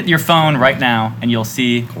 Just look at your phone right now, and you'll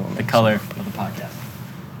see the color of the podcast.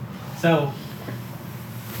 So,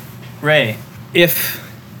 Ray, if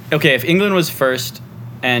England was first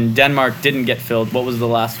and Denmark didn't get filled, what was the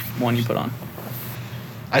last one you put on?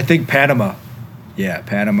 I think Panama. Yeah,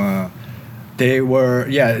 Panama. They were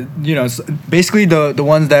basically the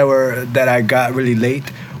ones that I got really late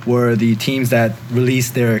were the teams that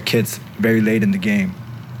released their kits very late in the game.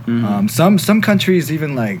 Mm-hmm. Some countries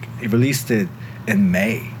even like released it in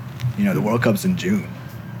May. The World Cup's in June.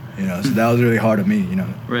 So that was really hard on me.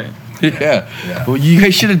 Right. Yeah. Well, you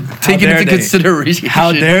guys should have taken dare into they? consideration.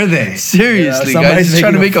 How dare they? Seriously, somebody's guys, just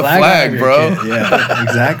trying to make making a flag, out of bro. your kit. Yeah,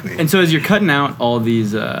 exactly. And so as you're cutting out all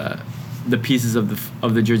these the pieces of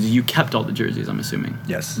the jerseys, you kept all the jerseys, I'm assuming.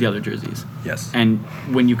 Yes. The other jerseys. Yes. And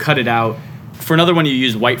when you cut it out, for another one you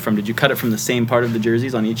used white from, did you cut it from the same part of the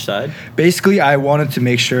jerseys on each side? Basically, I wanted to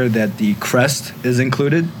make sure that the crest is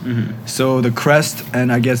included. Mm-hmm. So the crest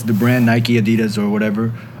and I guess the brand Nike, Adidas, or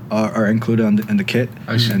whatever are included in the kit.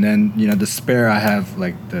 I see. And then the spare I have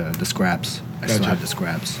like the scraps. I still Gotcha. have the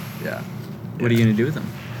scraps. Yeah. What are you gonna do with them?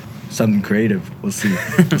 Something creative. We'll see.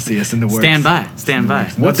 It's in the works. Stand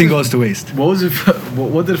by. Nothing goes to waste. What was it?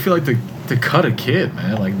 What did it feel like to cut a kid,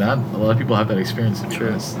 man? Like not a lot of people have that experience. True.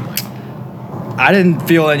 Like, I didn't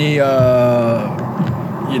feel any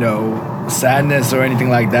sadness or anything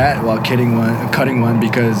like that while cutting one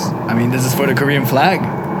because this is for the Korean flag.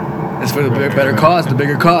 It's for the better cause, the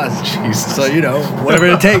bigger cause. Jesus. So whatever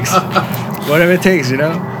it takes,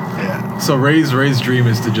 Yeah. So Ray's dream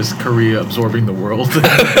is to just Korea absorbing the world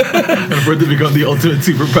and for it to become the ultimate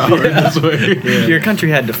superpower in this way. Your country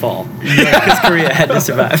had to fall because Korea had to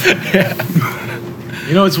survive.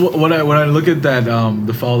 It's when I look at that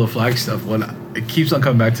the follow the flag stuff. It keeps on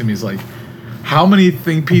coming back to me is like how many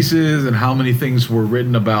think pieces and how many things were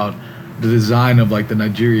written about the design of like the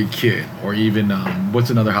Nigeria kit or even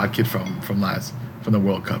what's another hot kit from the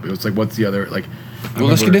World Cup. It was like what's the other like. Well,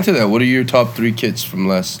 let's get into that. What are your top 3 kits from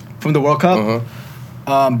last? From the World Cup?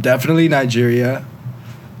 Uh-huh. Definitely Nigeria.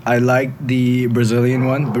 I like the Brazilian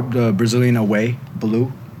one, the Brazilian away,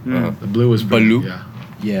 blue. The blue was pretty, Blue? Yeah.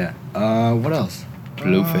 Yeah. What else?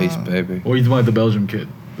 Blue face, baby. Or you wanted the Belgium kit,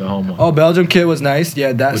 the home one. Oh, Belgium kit was nice.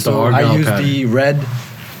 Yeah, that. With the So I Argyle used pattern. the red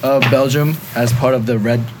of Belgium as part of the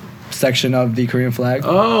red section of the Korean flag.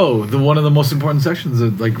 Oh, one of the most important sections,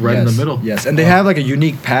 like right in the middle. Yes, and they have like a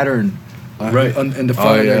unique pattern Right. in the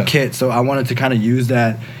front of yeah. their kit. So I wanted to kind of use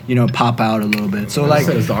that, pop out a little bit. So I like,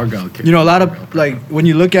 said it's the Argyle kit. a lot of like when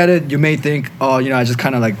you look at it, you may think, oh, I just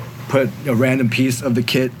kind of like put a random piece of the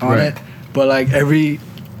kit on Right. it, but like every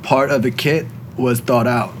part of the kit was thought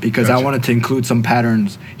out because I Gotcha. wanted to include some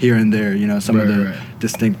patterns here and there, some of Right, the right.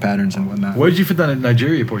 distinct patterns and whatnot. Where did you fit that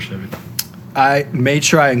Nigeria portion of it? I made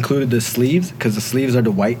sure I included the sleeves because the sleeves are the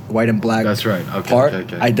white and black That's right. Okay, part.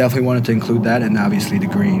 okay. I definitely wanted to include that and obviously the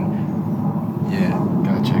green. Yeah.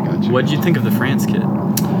 Gotcha. What did you think of the France kit?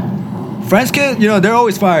 France kit, they're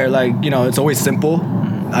always fire. Like, it's always simple.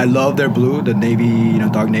 I love their blue, the navy,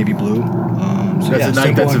 dark navy blue. That's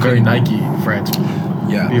simple a and very clean. Nike France blue.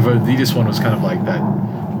 Yeah. The Adidas one was kind of like that,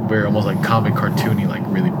 very almost like comic cartoony, like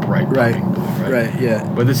really bright Right. pink blue, right? Right, yeah.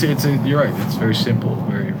 But you're right. It's very simple,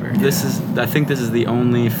 very. I think this is the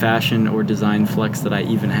only fashion or design flex that I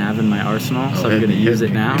even have in my arsenal, so Oh, I'm hit going to me, use hit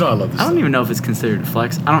it me. now. You know I love this I don't stuff. even know if it's considered a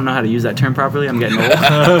flex. I don't know how to use that term properly. I'm getting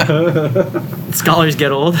old. Scholars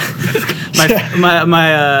get old. my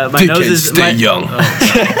nose Dickheads is stay young.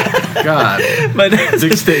 God. my nose,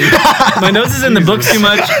 Dick state. my nose is in the books too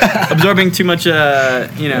much, absorbing too much,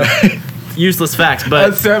 useless facts.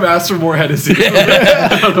 But Sam asked for more Hennessy.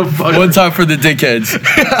 What the fuck? One time for the dickheads.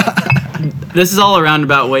 this is all a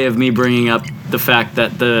roundabout way of me bringing up the fact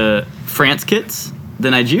that the France kits,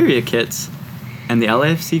 the Nigeria kits, and the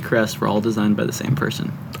LAFC crest were all designed by the same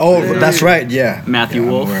person. Oh, that's right. Yeah. Matthew Yeah,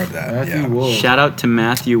 Wolf. I'm aware of that. Matthew yeah. Wolf. Shout out to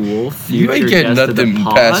Matthew Wolf. You ain't future getting guest of the nothing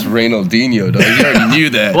pod. past Reynaldinho, though. You already knew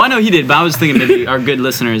that. Well, I know he did, but I was thinking maybe our good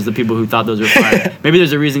listeners, the people who thought those were fire. Maybe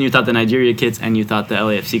there's a reason you thought the Nigeria kits and you thought the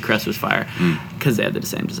LAFC crest was fire. Because they had the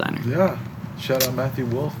same designer. Yeah. Shout out Matthew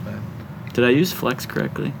Wolf, man. Did I use flex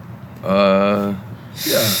correctly? Yeah.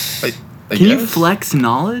 I Can you guess. flex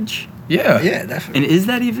knowledge? Yeah. Yeah, definitely. And is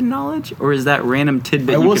that even knowledge? Or is that random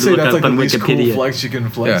tidbit I you will could say look that's up like the on least cool Wikipedia? flex you can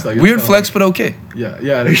flex. Yeah. Like, Weird it's flex, not but okay.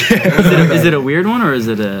 Yeah. Is it a weird one or is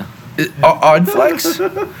it a... Odd flex? All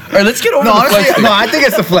right, let's get over No, the honestly, flex. I think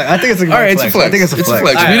it's a flex. I think it's a All right, it's a flex. I think it's a flex.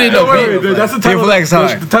 We didn't Don't know. worry, dude, that's the title. Weird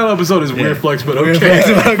flex, The title episode is Weird Flex, but Weird okay.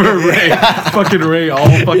 flex, For Ray, fucking Ray, all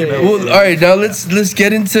fucking. Well, all right, now let's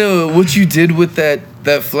get into what you did with that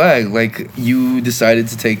that flag, like you decided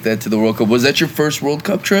to take that to the World Cup. Was that your first World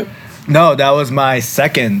Cup trip? No, that was my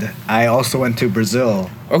second. I also went to Brazil.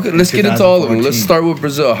 Okay, let's get into all of them. Let's 2014. start with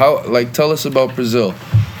Brazil. Tell us about Brazil.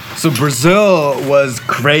 So Brazil was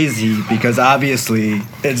crazy because obviously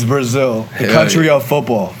it's Brazil, the Yeah. country of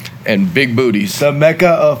football, And big booties. the mecca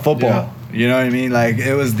of football. Yeah. You know what I mean? Like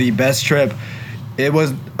it was the best trip. It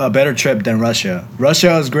was a better trip than Russia. Russia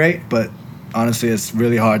was great, but honestly, it's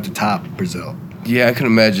really hard to top Brazil. Yeah, I can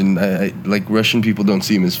imagine. Like Russian people don't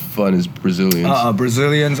seem as fun as Brazilians.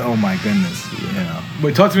 Brazilians, oh my goodness. You know.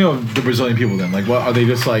 Wait, talk to me about the Brazilian people then. Like, what are they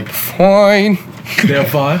just like? Fine. They're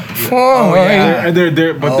fun. Oh, yeah. And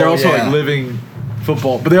they're but they're Oh, also yeah. like living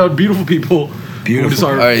football. But they are beautiful people. Beautiful. Who just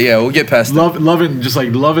are All right, yeah, we'll get past that.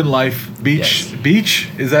 loving life. Beach.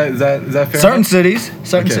 Is that fair? Certain enough? cities,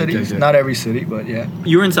 certain Okay, cities. okay. Not every city, but yeah.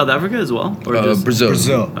 You were in South Africa as well, or just Brazil.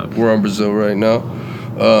 Brazil. We're on Brazil right now.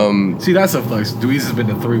 See, that's a flex. Dweez has been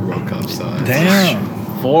to 3 World Cups.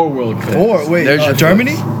 Damn. 4 World Cups. Or wait, There's your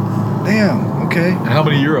Germany? Damn. Okay. And how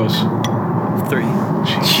many Euros? 3.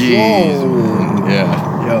 Jeez, man.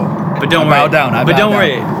 Yeah. Yo. But don't I worry. bow down, I but bow don't down.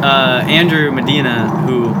 worry. Andrew Medina,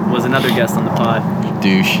 who was another guest on the pod,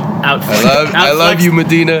 Douche. outflexed, I love you,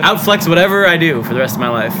 Medina. outflex whatever I do for the rest of my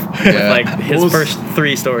life. With Yeah. like his What was- first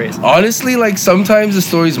 3 stories. Honestly, like sometimes the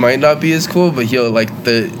stories might not be as cool, but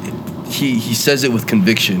he says it with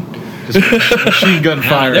conviction. Machine gun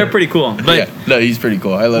fire. They're pretty cool. But Yeah, no, he's pretty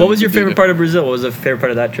cool. I love. what was your Medina. favorite part of Brazil? What was the favorite part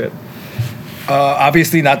of that trip?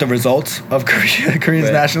 Obviously not the results of Korea's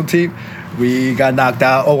Right. national team. We got knocked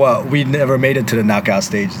out. Oh well, we never made it to the knockout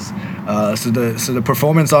stages. So the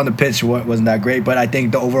performance on the pitch wasn't that great, but I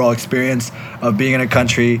think the overall experience of being in a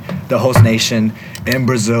country, the host nation in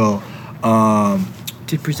Brazil.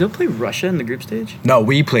 Did Brazil play Russia in the group stage? No,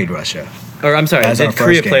 we played Russia. Or I'm sorry, As our did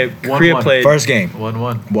Korea first play? game. Korea 1-1. played. First game,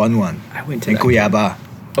 1-1. 1-1 I went to in that Cuiabá.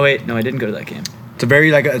 Oh wait, no, I didn't go to that game. It's a very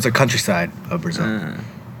it's a countryside of Brazil.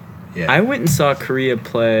 Yeah. I went and saw Korea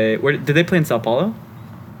play. Where did they play in Sao Paulo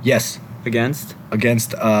Yes, against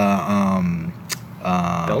against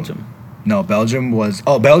Belgium? No, Belgium was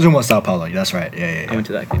Sao Paulo. That's right. Yeah. I went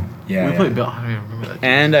to that game. Yeah. We yeah. played Bell. I don't even remember that.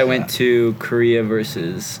 And I went to Korea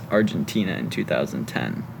versus Argentina in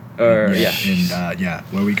 2010. Or yeah.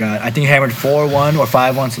 Where we got, I think, hammered 4-1 or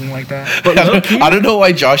 5-1, something like that. But low-key- I don't know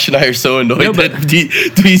why Josh and I are so annoyed No, but- that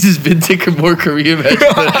Dweez has been taking more Korean matches.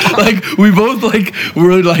 Like we both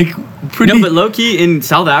we're pretty. No, but low key in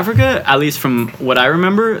South Africa, at least from what I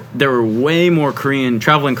remember, there were way more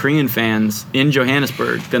traveling Korean fans in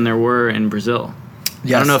Johannesburg than there were in Brazil.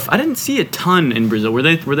 Yes. I don't know if I didn't see a ton in Brazil. Were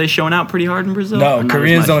they showing out pretty hard in Brazil? Or No, not as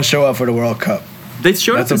Koreans much? don't show up for the World Cup. They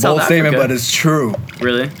showed That's up a in South bold statement, Africa. but it's true.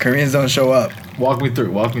 Really? Koreans don't show up. Walk me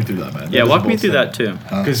through that, man. Yeah, walk me through that too.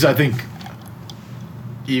 Because I think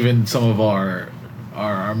even some of our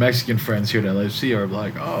Mexican friends here at LFC are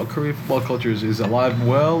like, oh, Korean football culture is alive and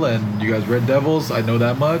well, and you guys Red Devils, I know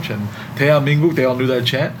that much, and Taeha Mingguk, they all knew that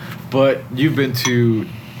chant. But you've been to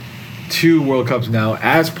 2 World Cups now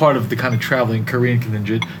as part of the kind of traveling Korean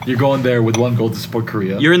contingent. You're going there with one goal to support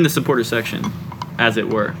Korea. You're in the supporter section, as it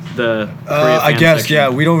were. The Korea I fan guess, section. yeah.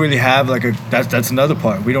 We don't really have that's another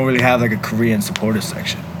part. We don't really have like a Korean supporter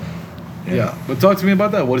section. Yeah, but talk to me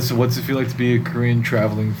about that. What's it feel like to be a Korean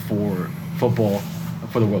traveling for football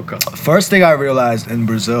for the World Cup? First thing I realized in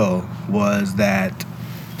Brazil was that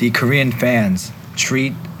the Korean fans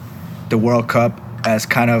treat the World Cup as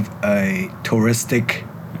kind of a touristic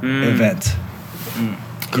event. You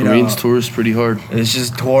Koreans know, tourist pretty hard. it's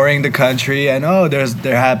just touring the country, and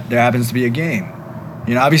there happens to be a game.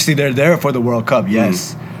 You know, obviously they're there for the World Cup,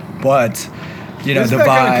 yes, but you know Isn't the that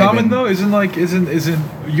vibe. kind of common and- though? Isn't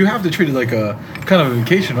you have to treat it like a kind of a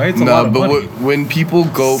vacation, right? It's a lot Nah, of but money. when people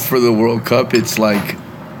go for the World Cup, it's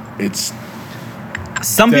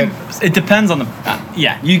Some Then- people. It depends on the.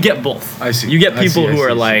 Yeah, you get both. I see. You get I people see, I who see, are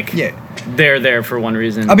I see. like, Yeah, they're there for one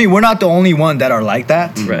reason. I mean we're not the only one that are like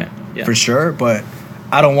that, right? Yeah. for sure. But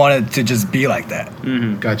I don't want it to just be like that.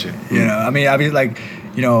 Gotcha. You know, I mean, like,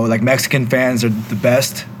 you know, like Mexican fans are the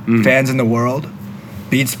best fans in the world.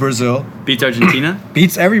 Beats Brazil, Beats Argentina.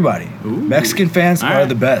 beats everybody. Ooh. Mexican fans All are right.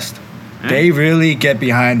 the best. All They really get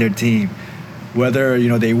behind their team, whether you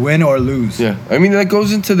know they win or lose. Yeah, I mean that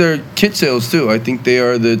goes into their kit sales too. I think they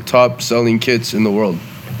are the top selling kits in the world,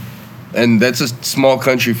 and that's a small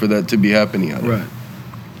country for that to be happening out of. Right.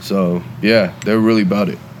 So yeah, they're really about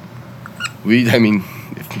it.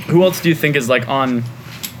 Who else do you think is like on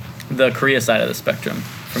the Korea side of the spectrum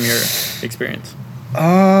from your experience?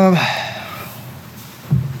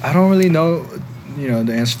 I don't really know, you know,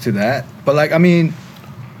 the answer to that. But like, I mean,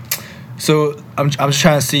 So I'm just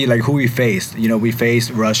trying to see like who we faced. You know, we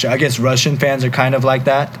faced Russia. I guess Russian fans are kind of like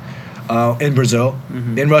that. In Brazil,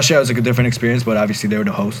 in Russia, it was like a different experience, but obviously they were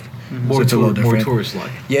the host, so it's a little different. More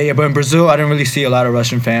tourist-like. Yeah. But in Brazil, I didn't really see a lot of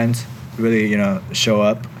Russian fans really, show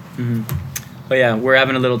up. But yeah, we're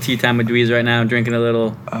having a little tea time with Dweez right now, drinking a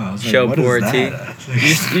little I was like, show what is pour that? tea.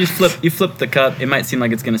 You just flip the cup. It might seem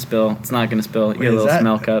like it's gonna spill. It's not gonna spill. You Wait, get a is little that-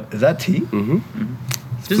 smell cup. Is that tea?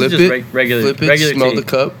 This Flip is just it. regular Flip it. regular Smell tea. the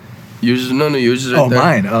cup. Yours is yours is right Oh, there.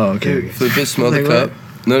 mine. Oh, okay. Flip it. Smell the Wait, cup.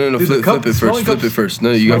 No. Dude, the Flip cup- it smelling first. Flip cups- it first.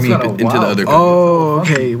 No, you gotta smells flip it kinda into the wild. other cup. Oh,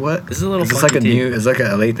 okay. What? This is a little Is this like funky a tea. new? Is like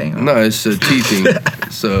a LA thing? No, it's a tea thing.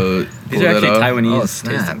 So These pull are that actually off. Taiwanese Oh,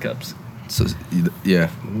 snap. tasting cups. So yeah,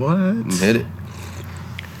 What? hit it.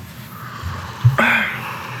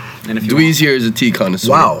 And if you Dweez here is a tea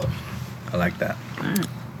connoisseur. Wow. I like that.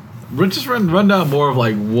 Just run down more of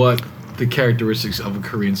like what the characteristics of a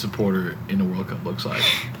Korean supporter in a World Cup looks like.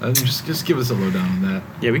 Just give us a lowdown on that.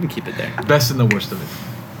 yeah, we can keep it there. Best and the worst of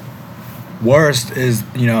it. Worst is,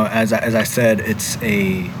 as I said, it's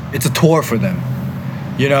a tour for them.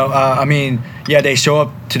 I mean, yeah, they show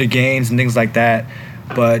up to the games and things like that,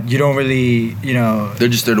 but you don't really, They're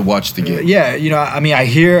just there to watch the game. yeah, I mean, I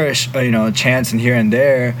hear, chants and here and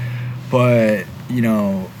there, but,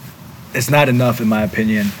 it's not enough in my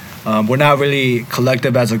opinion. We're not really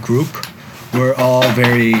collective as a group. We're all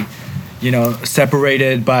very,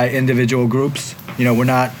 separated by individual groups. We're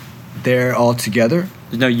not there all together.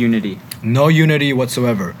 There's no unity. No unity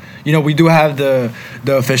whatsoever. We do have the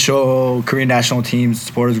official Korean national team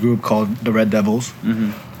supporters group called the Red Devils.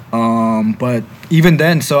 But even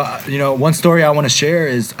then, so one story I want to share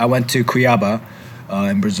is I went to Cuiabá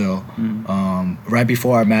in Brazil right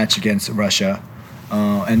before our match against Russia,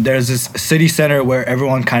 and there's this city center where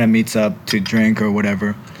everyone kind of meets up to drink or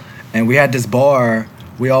whatever, and we had this bar.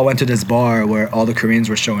 We all went to this bar where all the Koreans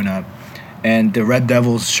were showing up, and the Red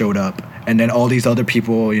Devils showed up. And then all these other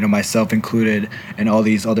people, myself included, and all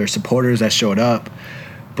these other supporters that showed up.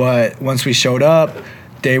 But once we showed up,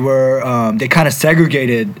 they were they kind of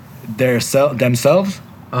segregated themselves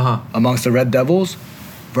amongst the Red Devils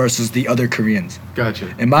versus the other Koreans.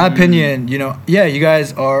 Gotcha. In my opinion, yeah, you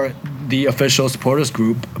guys are the official supporters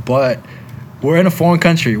group, but we're in a foreign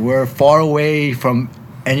country. We're far away from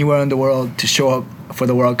anywhere in the world to show up for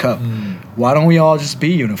the World Cup. Why don't we all just be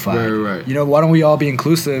unified? Right. Why don't we all be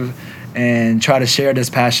inclusive and try to share this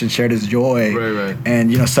passion, share this joy, Right.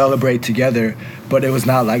 and celebrate together? But it was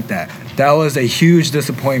not like that. That was a huge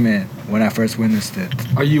disappointment when I first witnessed it.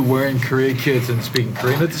 Are you wearing Korean kits and speaking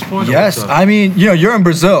Korean at this point? or Yes, what's up? I mean, you're in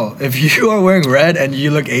Brazil. If you are wearing red and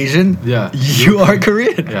you look Asian, Yeah. you are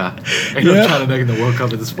Korean. Yeah. And you're Yeah. trying to make it the World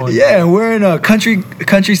Cup at this point? Yeah, and we're in a countryside,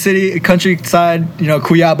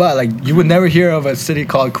 Cuiabá. Like, you would never hear of a city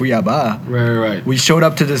called Cuiabá. Right. We showed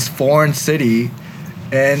up to this foreign city,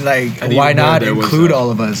 and like, And why even not there was, include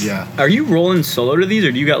all of us? Yeah. Are you rolling solo to these,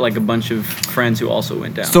 or do you got like a bunch of friends who also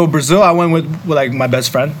went down? So Brazil, I went with like my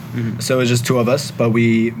best friend. So it was just two of us, but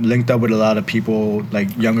we linked up with a lot of people,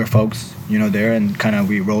 like younger folks, there, and kind of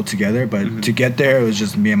we rolled together. But to get there, it was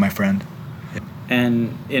just me and my friend.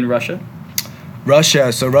 And in Russia?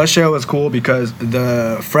 Russia. So Russia was cool because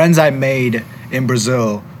the friends I made in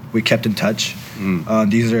Brazil, we kept in touch.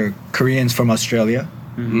 These are Koreans from Australia.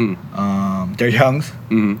 They're young,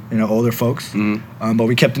 older folks. But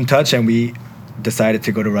we kept in touch and we decided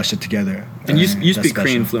to go to Russia together. And you That's speak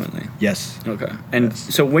Korean special. fluently? Yes. Okay. And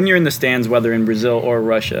Yes. so when you're in the stands, whether in Brazil or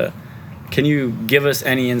Russia, can you give us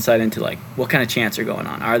any insight into like what kind of chants are going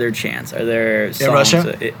on? Are there chants? Are there songs?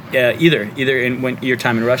 Russia? Yeah, either in when your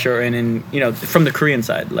time in Russia or in from the Korean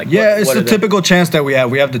side. Like Yeah, what it's are the typical chants that we have.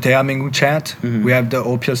 We have the Daehamingu chant. We have the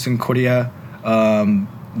Opius in Korea.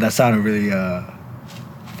 That sounded really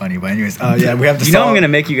funny, but anyways, yeah, we have the You know song. I'm gonna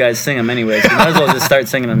make you guys sing them anyway, so you might as well just start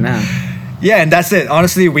singing them now. Yeah, and that's it.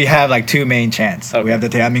 Honestly, we have like two main chants. Okay. We have the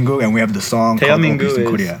Daehamingu and we have the song called Daehamingu Opius in is-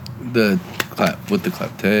 Korea. The clap with the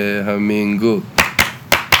clap. Daehamingu.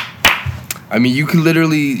 I mean, you could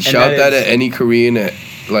literally shout that that is- at any Korean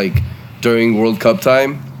during World Cup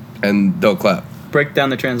time, and they'll clap. Break down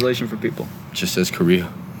the translation for people. It just says Korea.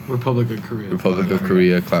 Republic of Korea. Republic of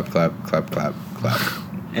Korea. Clap, clap, clap, clap, clap.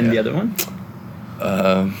 And the other one?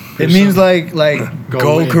 It means like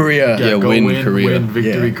go win. Korea. Yeah, go win win Korea. Win,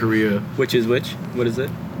 victory Yeah. Korea. Which is which? What is it?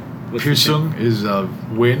 What's the Pilsung is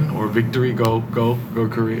win or victory. Go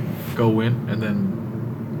Korea. Go win. And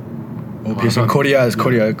then Oh, peace and Korea is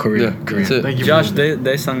Korea. Yeah, that's it. Thank you, Josh, for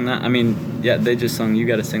they sung that. I mean, yeah, they just sung. You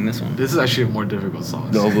got to sing this one. This is actually a more difficult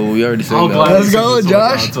song. No, but we already I'll sang that. gladly Let's sing go, this one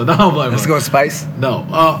Josh. down, so now I'm like, Let's go, Spice. No.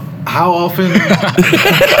 How often? Yo,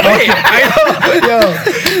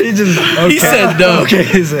 he just. Okay. He said no. Okay,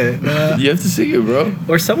 he said. You have to sing it, bro.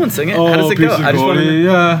 Or someone sing it. How does it go? peace I and just want to.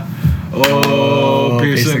 Korea. Oh,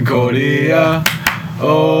 peace and Korea.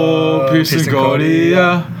 Oh, peace and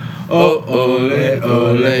Korea. Oh, ole,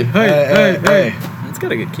 ole. Hey, hey, hey. It's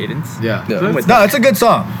got a good cadence. Yeah. Yeah. That's- No, it's a good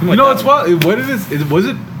song. You know what's wild? What it is? Was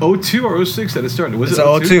it 02 or 06 that it started? Was It's it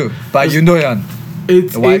a 02 by Yoon Do-yeon.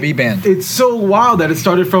 It's The YB band. It's so wild that it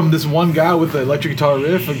started from this one guy with the electric guitar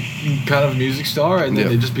riff, a kind of music star, and then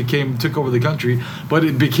Yeah. it just took over the country. But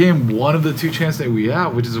it became one of the two chants that we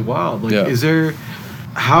have, which is wild. Like, Yeah. is there?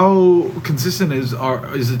 How consistent are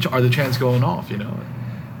the chants going off? You know,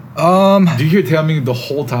 do you hear Taemin the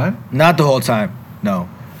whole time? Not the whole time, no.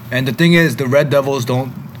 And the thing is, the Red Devils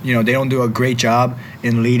don't do a great job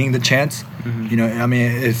in leading the chants. You know, I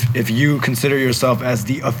mean, if you consider yourself as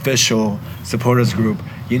the official supporters group,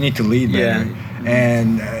 you need to lead better.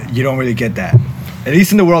 And you don't really get that. At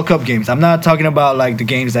least in the World Cup games. I'm not talking about like the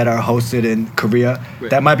games that are hosted in Korea.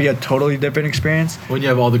 Right. That might be a totally different experience. When you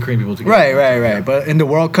have all the Korean people together. Right. But in the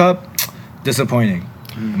World Cup, disappointing.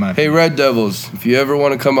 in my Hey, opinion. Red Devils, if you ever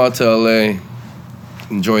want to come out to LA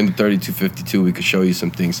and join the 3252, we could show you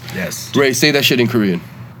some things. Yes. Ray, say that shit in Korean.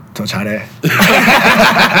 더 잘해.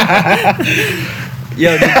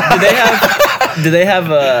 Yo, do they have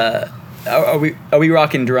are we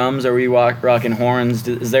rocking drums? Are we rocking horns?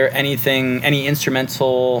 Is there any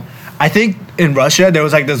instrumental? I think in Russia there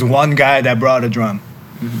was like this one guy that brought a drum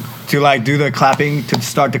to like do the clapping, to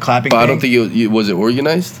start the clapping. But I thing. don't think was it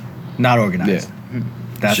organized? Not organized. Yeah.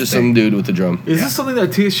 That's It's just the thing. some dude with a drum. Is this something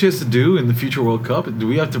that TSG has to do in the future World Cup? Do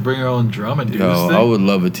we have to bring our own drum and do this Yo, thing? I would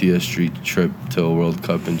love a TS Street trip to a World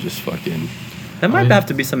Cup and just fucking. That might mean, have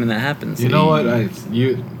to be something that happens. You know what?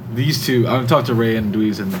 These two. I've talked to Ray and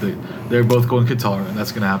Dweez, and they're both going Qatar, and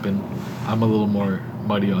that's gonna happen. I'm a little more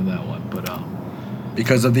muddy on that one, but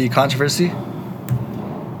Because of the controversy.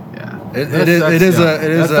 yeah.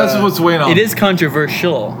 That's what's weighing on. It is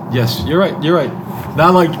controversial. Yes, you're right. You're right.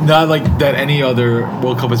 Not like that. Any other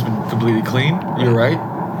World Cup has been completely clean. You're right.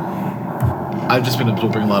 I've just been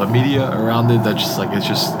absorbing a lot of media around it. That's just like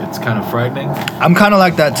it's kind of frightening. I'm kind of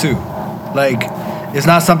like that too. Like, it's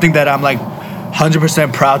not something that I'm like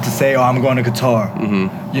 100% proud to say, oh, I'm going to Qatar. Mm-hmm.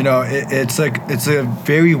 You know, it's a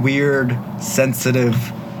very weird, sensitive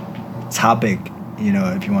topic, you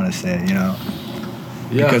know, if you want to say, you know,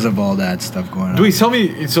 Yeah. because of all that stuff going on. Dweez, tell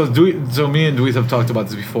me. So me and Dweez have talked about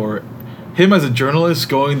this before. Him as a journalist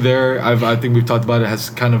going there, I think we've talked about it, has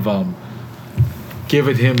kind of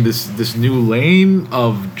given him this new lane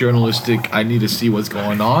of journalistic. I need to see what's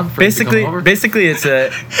going on. For him to come over. Basically, it's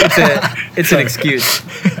an excuse.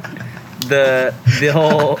 The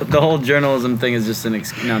whole journalism thing is just an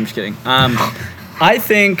excuse. No, I'm just kidding.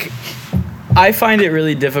 I find it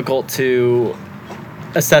really difficult to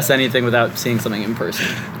assess anything without seeing something in person.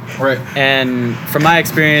 Right. And from my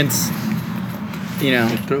experience, you know,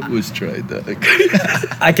 Throat was tried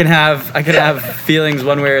that. I can have feelings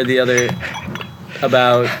one way or the other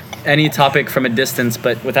about any topic from a distance,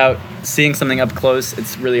 but without seeing something up close,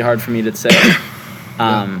 it's really hard for me to say.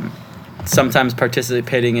 Sometimes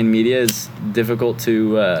participating in media is difficult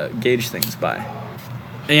to gauge things by.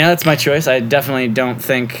 And yeah, that's my choice. I definitely don't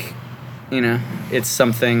think, you know, it's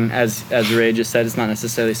something, as Ray just said, it's not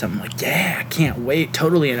necessarily something like, yeah, I can't wait,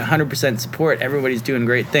 totally and 100% support, everybody's doing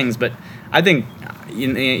great things, but I think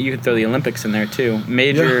you could throw the Olympics in there too.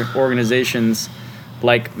 Major organizations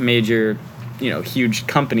like major, you know, huge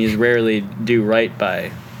companies rarely do right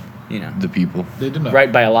by, you know, The people. They do not.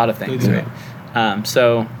 right by a lot of things, They do. right?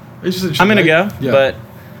 So It's just I'm gonna go, Yeah. but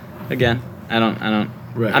again, I don't.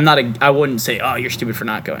 Right. I wouldn't say, oh, you're stupid for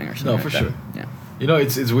not going or something. No, like for that. sure. Yeah. You know,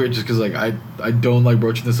 it's weird just because like I don't like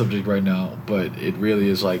broaching the subject right now, but it really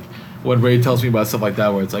is like when Ray tells me about stuff like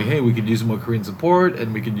that, where it's like, hey, we could use more Korean support,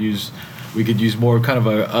 and we could use more kind of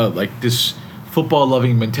a like this football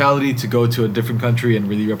loving mentality to go to a different country and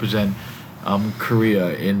really represent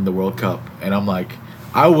Korea in the World Cup. And I'm like,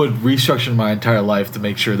 I would restructure my entire life to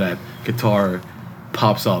make sure that Qatar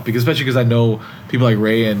pops up, because especially because I know people like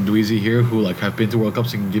Ray and Dweezy here who like have been to World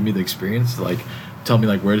Cups and can give me the experience to like tell me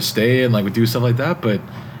like where to stay and like we do stuff like that. But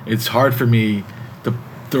it's hard for me to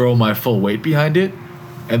throw my full weight behind it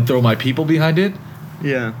and throw my people behind it,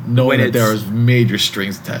 Yeah. knowing that there's major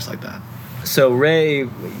strings attached like that. So Ray,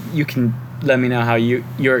 you can let me know how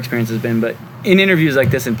your experience has been, but in interviews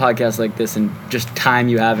like this and podcasts like this and just time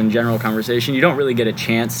you have in general conversation, you don't really get a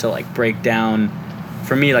chance to like break down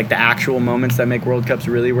for me, like the actual moments that make World Cups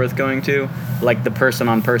really worth going to, like the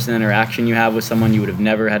person-on-person interaction you have with someone you would have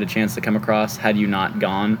never had a chance to come across had you not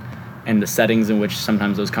gone, and the settings in which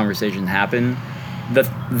sometimes those conversations happen.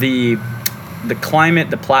 The climate,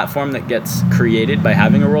 the platform that gets created by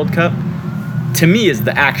having a World Cup, to me, is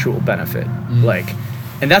the actual benefit. Like,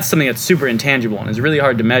 and that's something that's super intangible and is really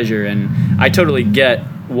hard to measure. And I totally get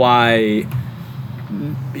why,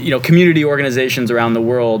 community organizations around the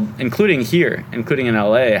world, including here, including in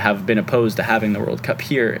LA, have been opposed to having the World Cup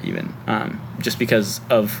here, even just because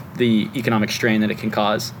of the economic strain that it can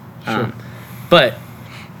cause. Sure. But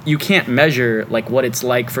you can't measure like what it's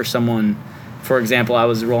like for someone. For example, I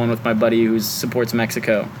was rolling with my buddy who supports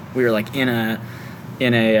Mexico. We were like in a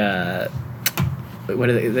what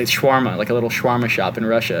are they shawarma, like a little shawarma shop in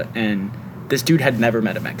Russia, and this dude had never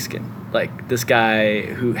met a Mexican. Like this guy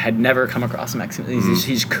who had never come across a Mexican.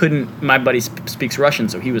 He's couldn't. My buddy speaks Russian,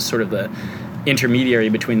 so he was sort of the intermediary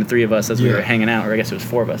between the three of us as we were hanging out, or I guess it was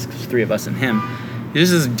four of us, 'cause it was three of us and him. He's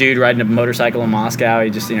just this dude riding a motorcycle in Moscow.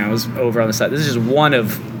 He just was over on the side. This is just one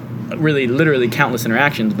of really literally countless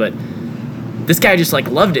interactions, but this guy just like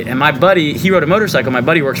loved it. And my buddy, he rode a motorcycle. My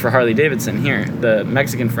buddy works for Harley Davidson here, the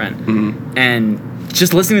Mexican friend, and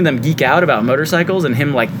just listening to them geek out about motorcycles and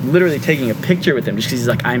him like literally taking a picture with him just because he's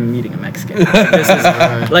like, I'm meeting a Mexican. This is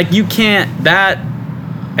like, you can't,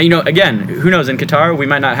 again, who knows, in Qatar we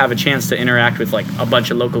might not have a chance to interact with like a bunch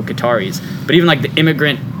of local Qataris, but even like the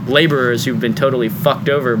immigrant laborers who've been totally fucked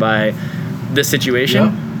over by this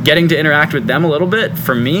situation, getting to interact with them a little bit,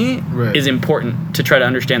 for me, is important to try to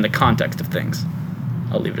understand the context of things.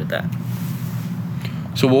 I'll leave it at that.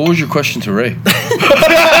 So what was your question to Ray?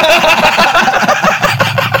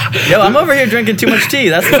 Yo, I'm over here drinking too much tea.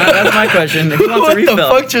 That's my question. If he wants a refill.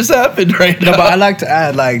 What the fuck just happened right now? No, but I'd like to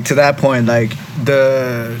add, like, to that point, like,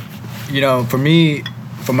 for me,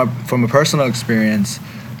 from a personal experience,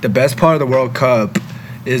 the best part of the World Cup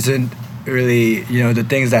isn't really, the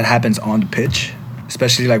things that happens on the pitch,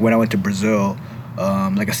 especially, like, when I went to Brazil,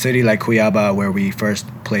 like a city like Cuiabá where we first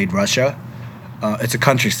played Russia. It's a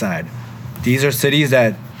countryside. These are cities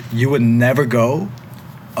that you would never go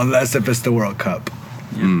unless if it's the World Cup.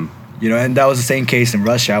 And that was the same case in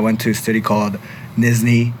Russia. I went to a city called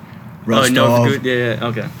Nizhny, Rostov.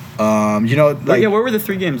 Okay. Where were the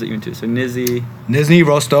three games that you went to? So Nizhny,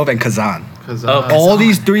 Rostov, and Kazan. All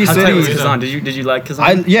these three How cities. was Kazan? Did you like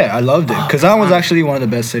Kazan? I loved it. Kazan was actually one of the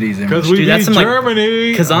best cities in Russia. Because we beat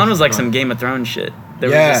Germany. Kazan was like some Game of Thrones shit. There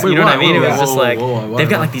was Yeah. just, you know what I mean? It was just like whoa, they've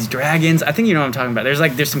got like these dragons. I think you know what I'm talking about.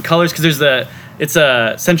 There's some colors because it's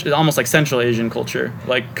almost like Central Asian culture,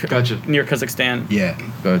 like near Kazakhstan. Yeah.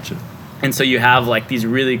 Gotcha. And so you have like these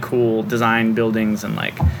really cool design buildings and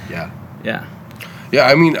like Yeah.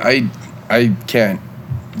 I mean, I can't.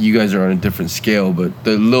 You guys are on a different scale, but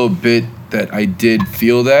the little bit that I did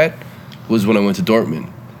feel that was when I went to Dortmund.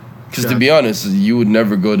 Because to be honest, you would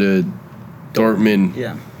never go to Dortmund.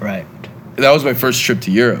 Yeah. Right. That was my first trip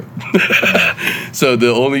to Europe. So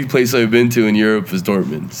the only place I've been to in Europe was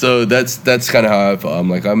Dortmund. So that's kind of how I felt. I'm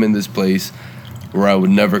like, I'm in this place where I would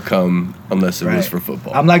never come unless it was for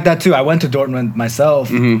football. I'm like that too. I went to Dortmund myself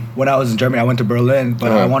when I was in Germany. I went to Berlin,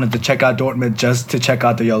 but I wanted to check out Dortmund just to check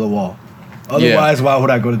out the Yellow Wall. Otherwise, why would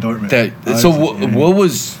I go to Dortmund?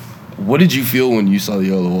 What did you feel when you saw the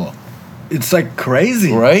Yellow Wall? It's like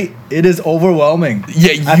crazy. Right? It is overwhelming.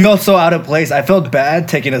 Yeah, I felt so out of place. I felt bad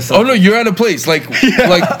taking a selfie. Oh no, you're out of place. Like,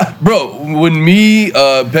 bro, when me,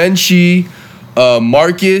 Benchi,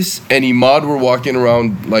 Marcus, and Imad were walking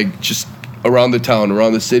around, like, just around the town,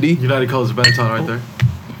 around the city. United Colors of Benetton right there.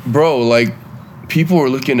 Bro, like, people were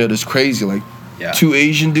looking at us crazy. Like, two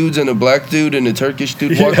Asian dudes and a black dude and a Turkish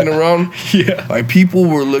dude walking around. Yeah. Like, people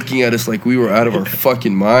were looking at us like we were out of our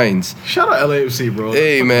fucking minds. Shout out LAFC, bro.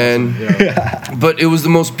 Hey, man. Yeah. But it was the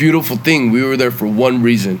most beautiful thing. We were there for one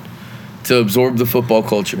reason, to absorb the football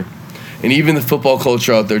culture. And even the football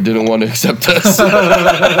culture out there didn't want to accept us.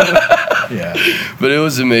 Yeah. But it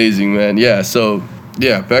was amazing, man. Yeah, so,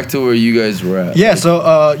 back to where you guys were at. Yeah, so,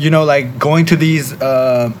 like going to these,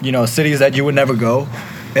 cities that you would never go,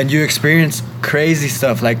 and you experience crazy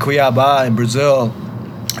stuff like Cuiabá in Brazil.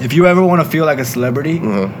 If you ever want to feel like a celebrity,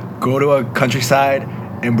 go to a countryside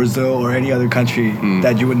in Brazil or any other country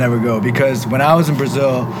that you would never go. Because when I was in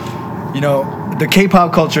Brazil, the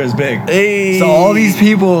K-pop culture is big. Hey. So all these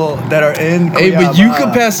people that are in Cuiabá, Hey, but you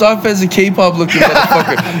could pass off as a K-pop looking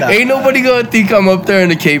motherfucker. Ain't nobody gonna think I'm up there in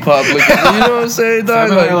the K-pop looking. You know what I'm saying,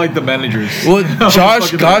 dog? I like the managers. Well,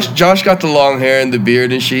 Josh got the long hair and the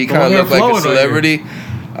beard and shit. He kind of looked like a celebrity.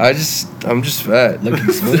 I'm just fat. looking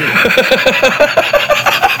smooth.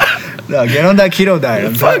 No, get on that keto diet.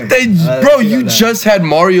 I'm Fuck telling you. that, bro! keto You diet. just had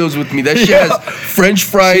Mario's with me. That shit has French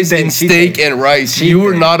fries Cheat day, and cheat steak day. and rice. Cheat You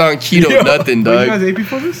were day. not on keto, nothing, What you guys dog. ate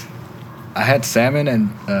before this? I had salmon and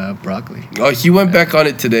broccoli. Oh, he went back on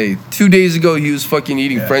it today. 2 days ago, he was fucking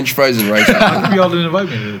eating French fries and rice. How come y'all didn't invite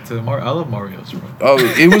me to Mario? I love Mario's, bro. Oh,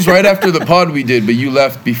 it was right after the pod we did, but you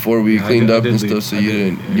left before we Yeah, I cleaned did- I up did and leave. stuff, so I you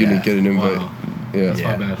did. didn't get an invite. Wow. Yeah.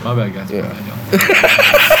 That's my bad, guys. Yeah. My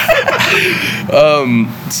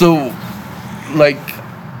bad, So, like,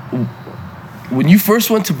 when you first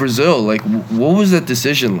went to Brazil, like, what was that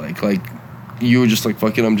decision like? Like, you were just like,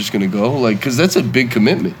 fuck it, I'm just gonna go? Like, because that's a big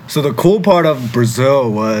commitment. So the cool part of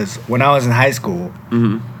Brazil was when I was in high school.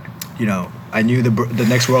 You know, I knew the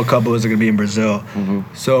next World Cup was gonna be in Brazil.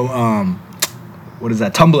 So what is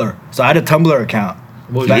that? Tumblr. So I had a Tumblr account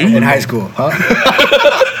What was back your in Tumblr high called? school. Huh?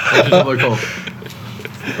 What's your Tumblr called?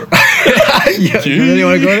 Yeah, you really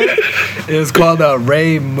want to go there? It was called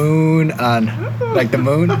Ray Moon on like the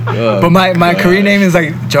moon. But my Korean name is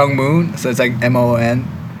like Jung Moon, so it's like MON.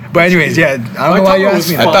 But anyways, yeah, I don't know why you Tumblr asked was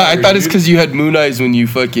me I that. thought it's because you had moon eyes when you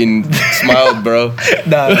fucking smiled, bro.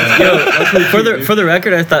 Nah, For the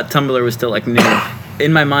record, I thought Tumblr was still like new.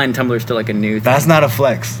 In my mind, Tumblr is still like a new thing. that's not a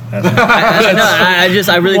flex. That's not. I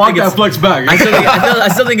really Want think that it's. flex back. I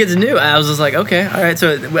still think it's new. I was just like, okay, all right.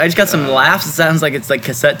 So I just got some laughs. It sounds like it's like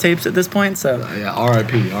cassette tapes at this point. So Yeah,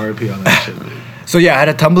 RIP on that shit. Dude. So yeah, I had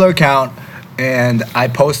a Tumblr account, and I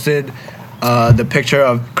posted the picture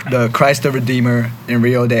of the Christ the Redeemer in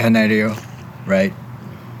Rio de Janeiro, right?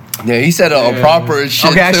 Yeah, he said a proper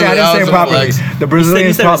shit. Okay, actually, I too. didn't That say was it a properly. flex. The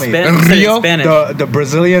Brazilians said it taught was me. Spanish. You said it in Rio? Spanish. The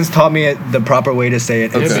Brazilians taught me the proper way to say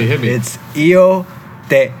it. It's, Okay. Hit me. It's Rio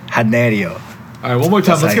de Janeiro. All right, one more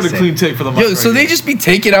time. That's Let's how get a I clean say take for the mic. Yo, right so they here. just be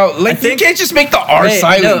taking out, like, you think- can't just make the R Ray,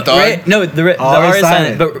 silent, dog. the R R is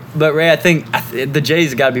silent. silent. But Ray, I think the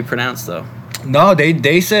J's got to be pronounced though. No,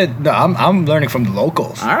 they said no. I'm learning from the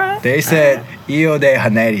locals. All right. They said Rio de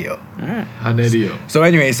Janeiro. Hanedio. So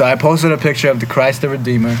anyway, so I posted a picture of the Christ the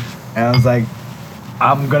Redeemer, and I was like,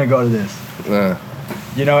 I'm gonna go to this.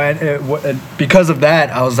 You know, and because of that,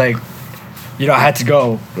 I was like, you know, I had to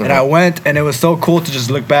go, and I went, and it was so cool to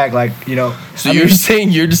just look back, like, you know. So I you're mean-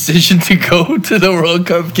 saying your decision to go to the World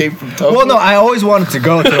Cup came from Tumblr? well, no, I always wanted to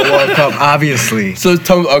go to the World Cup, obviously. So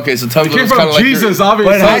Tumblr It was came kind from of like Jesus, your,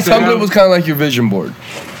 obviously. But I- Tumblr was kind of like your vision board.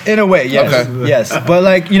 In a way, yes, Okay. yes. But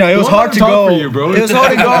like, you know, it was Don't hard let to him talk go. for you, bro. It was hard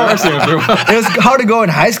to go. Understand, bro. It was hard to go in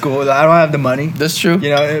high school. I don't have the money. That's true. You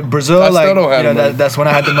know, Brazil, I still like, don't have you know, the money. that's when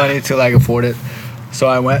I had the money to like afford it. So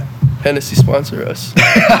I went. Hennessy sponsor us.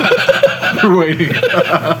 We're waiting.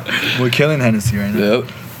 We're killing Hennessy right now.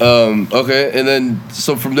 Yep. Okay, and then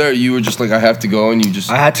so from there you were just like, I have to go, and you just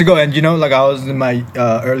I had to go, and you know, like I was in my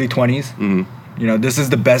early 20s. Mhm. You know, this is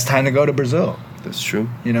the best time to go to Brazil. That's true.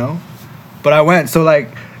 You know, but I went. So like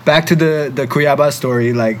back to the Cuiabá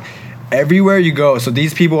story, like everywhere you go, so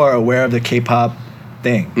these people are aware of the K-pop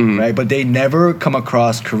thing, right? But they never come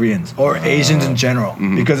across Koreans or Asians in general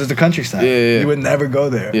because it's the countryside. Yeah. You would never go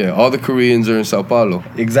there. Yeah, all the Koreans are in Sao Paulo.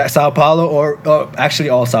 Exact Sao Paulo or actually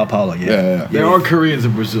all Sao Paulo. Yeah. There are Koreans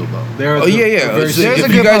in Brazil, though. There are Oh yeah. very So There's a if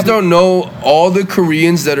good you guys pop- don't know, all the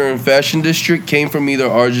Koreans that are in Fashion District came from either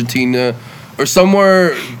Argentina or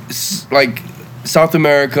somewhere like South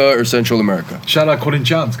America or Central America. Shout out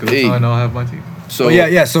Corinthians, because that's Hey. how I know I have my team. So Well,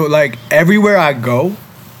 yeah. So like everywhere I go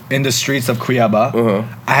in the streets of Cuiabá, Uh-huh.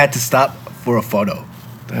 I had to stop for a photo.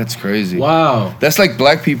 That's crazy. Wow. That's like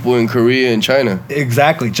black people in Korea and China.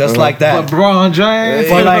 Exactly, just like that. LeBron James.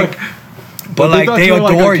 But like, they thought you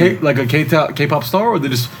were adore you. like a K-pop star, or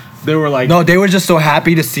they were like, No, they were just so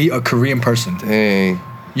happy to see a Korean person. Dang.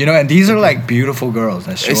 You know, and these are like beautiful girls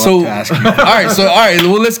that show So, up to ask you. all right.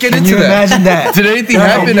 Well, let's get Can into you that. imagine that? Did anything No,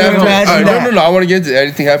 happen can you after? imagine All right, that? no. I want to get into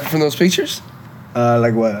anything happen from those pictures.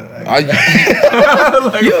 Like what?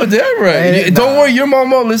 Yo, damn right. Hey, Don't nah. worry, your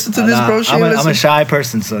mom won't listen to this, Nah, bro. She I'm ain't a listen. shy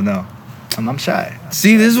person, so no. I'm shy.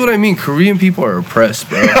 See, this is what I mean. Korean people are oppressed,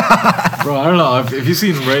 bro. bro, I don't know. If you've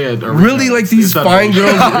seen Ray at Arena, Really, like these it's not fine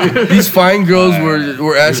very- girls. These fine girls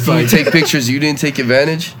were asking you like- to take pictures. You didn't take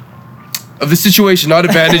advantage of the situation, not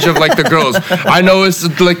advantage of like the girls. I know it's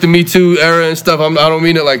like the Me Too era and stuff. I don't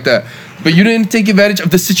mean it like that. But you didn't take advantage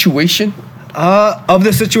of the situation. Of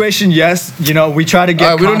the situation, yes. You know, we try to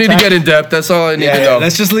get. We don't need to get in depth. That's all I need to know.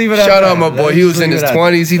 Let's just leave it at Shout that. out my boy. Let's He just was in leave his it at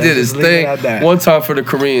 20s. He that. did Let's his just leave it thing. at that. One time for the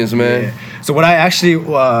Koreans, man. Yeah. So what I actually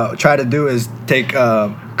try to do is take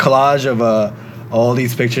a collage of all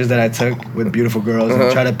these pictures that I took with beautiful girls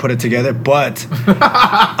and try to put it together. But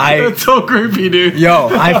It's so creepy, dude. this This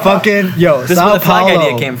is Sao where the flag Paulo.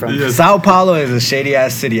 idea came from. Yes. Sao Paulo is a shady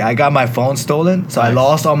ass city. I got my phone stolen, so I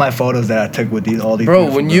lost all my photos that I took with all these. Bro,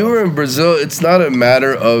 beautiful when you girls. were in Brazil, it's not a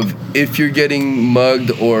matter of if you're getting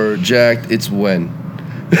mugged or jacked, it's when.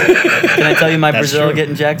 Can I tell you my That's Brazil true.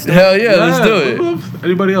 getting jacked story? Hell yeah, let's do it.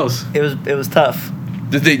 Anybody else? It was tough.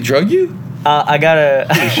 Did they drug you? I gotta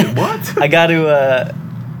What? I gotta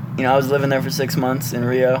I was living there for 6 months in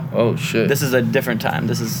Rio. Oh shit. This is a different time.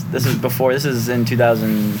 This is before. This is in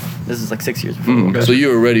 2000. This is like 6 years before. So you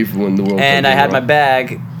were ready for when the World Cup And I came had my around.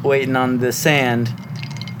 bag waiting on the sand,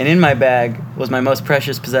 and in my bag was my most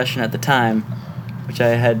precious possession at the time, which I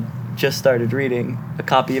had just started reading, a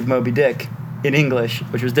copy of Moby Dick in English,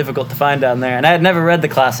 which was difficult to find down there, and I had never read the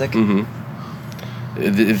classic.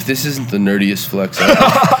 If this isn't the nerdiest flex ever.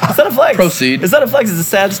 It's not a flex. Proceed. It's not a flex. It's a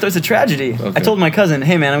sad story. It's a tragedy. Okay. I told my cousin,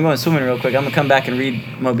 "Hey man, I'm going swimming real quick. I'm gonna come back and read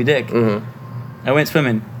Moby Dick." I went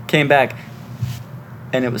swimming, came back,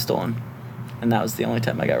 and it was stolen, and that was the only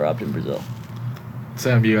time I got robbed in Brazil.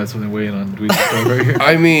 Sam, you got something waiting on Dwee's stuff right here.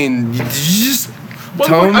 I mean, did you just What?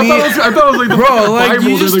 tell I me? thought it was like the Bro, fucking like Bible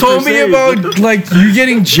you to just the told me Crusades. about like you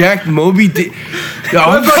getting jacked Moby Dick. Yo,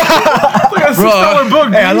 I'm- Like a $6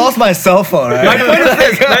 book. Hey, I dude. lost my cell phone. Right? My point is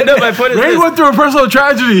this. My point is Ray this. went through a personal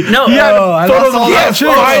tragedy. No. he had Oh, I photos lost all of he that had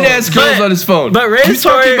chicks. fine ass girls But- on his phone. but Ray's you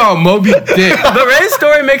talking story- about Moby Dick? But Ray's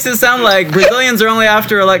story makes it sound like Brazilians are only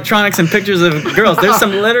after electronics and pictures of girls. There's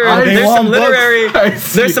some They want books. I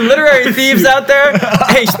see. there's some literary thieves out there.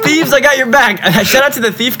 Hey, thieves, I got your back. Shout out to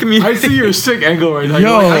the thief I community. see your sick angle right now.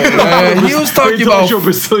 Yo, You're like, man, he was talking about. Your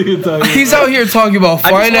Brazilian time. He's out here talking about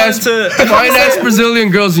I just fine ass Brazilian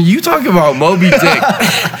girls, and you talking about Moby Dick,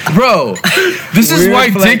 bro. This is Weird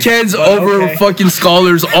why flex, dickheads but over okay. fucking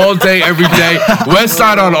scholars all day, every day. West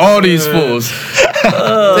side on all these fools.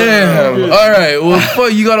 Damn. All right. Well,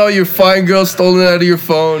 fuck. You got all your fine girls stolen out of your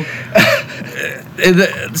phone.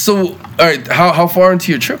 So, all right. How far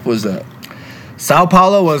into your trip was that? Sao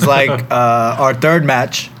Paulo was like our third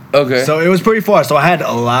match. Okay. So it was pretty far. So I had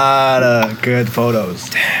a lot of good photos.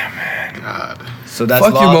 God. So that's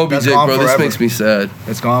fuck your lost- Moby that's Dick, gone bro. forever. This makes me sad.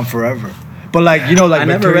 It's gone forever. But like like I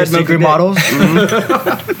never Victoria's read Moby Secret Dick.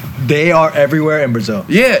 models, they are everywhere in Brazil.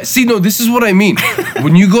 Yeah, see, no, this is what I mean.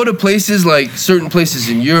 When you go to places like certain places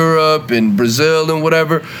in Europe and Brazil and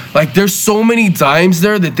whatever, like there's so many dimes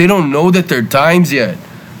there that they don't know that they're dimes yet.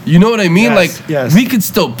 You know what I mean? Yes, like, yes. we could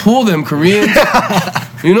still pull them, Koreans.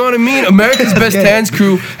 You know what I mean? America's Best Get it. Hands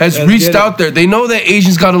crew has Let's reached get it. out there. They know that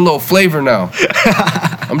Asians got a little flavor now.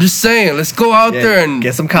 I'm just saying, let's go out Yeah, there and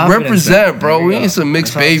get some confidence. represent, bro. There you We go. need some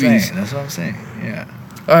mixed That's what I'm babies. saying. That's what I'm saying. Yeah.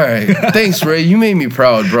 All right, thanks, Ray. You made me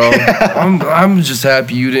proud, bro. I'm just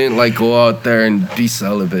happy you didn't like go out there and be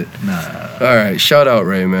celibate. Nah. All right, shout out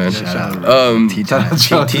Ray, man. Shout out. Tea time.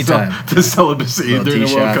 Shout out Tea to time. The celibacy Little during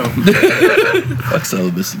the World tea Cup. Fuck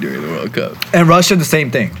celibacy during the World Cup. And Russia, the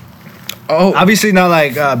same thing. Oh, Obviously not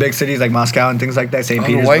like big cities like Moscow and things like that. St. the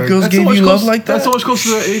Petersburg. white girls That's gave so much you love close- like that? That's so much closer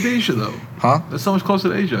to Asia, though. Huh? That's so much closer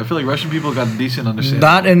to Asia. I feel like Russian people got a decent understanding.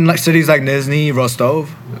 Not in like cities like Nizhny,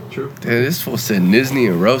 Rostov. True. Damn, this fool said Nizhny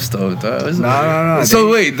and Rostov. Dog. It's like- No. So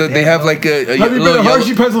wait, they have like a Have you been little to yellow.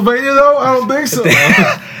 Hershey, Pennsylvania, though? I don't think so.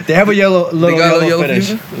 They have a little got a yellow finish.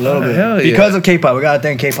 fever? A little bit. Hell yeah. Because of K-pop. We gotta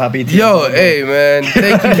thank K-pop BTS. Yo, hey man,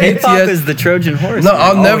 thank you K-pop BTS. is the Trojan horse. No, man.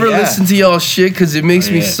 I'll Oh, never yeah. listen to y'all shit because it makes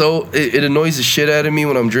Oh, me yeah. so. It annoys the shit out of me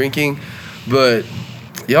when I'm drinking. But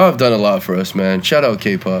y'all have done a lot for us, man. Shout out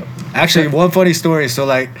K-pop. Actually, one funny story. So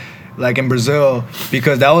like in Brazil,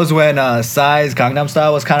 because that was when Psy's Gangnam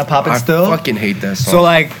Style was kind of popping I still. fucking hate that song. So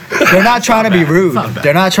like they're not trying to be rude.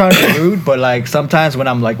 They're not trying to be rude, but like sometimes when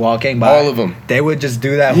I'm like walking by, All of 'em. they would just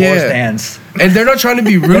do that Yeah. horse dance. and they're not trying to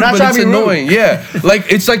be rude, not but trying it's to be rude. annoying. Yeah, like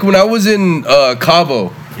it's like when I was in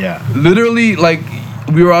Cabo. Yeah. Literally, like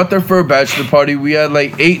we were out there for a bachelor party. We had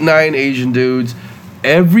like 8-9 Asian dudes.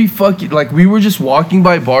 Every fucking like we were just walking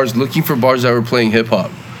by bars looking for bars that were playing hip hop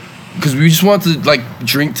because we just wanted to like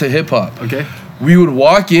drink to hip hop. Okay. We would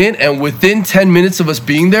walk in, and within 10 minutes of us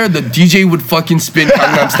being there, the DJ would fucking spin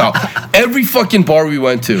Gangnam Style. Every fucking bar we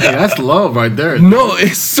went to. Yeah, that's love right there. No,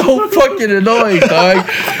 it's so fucking annoying, dog.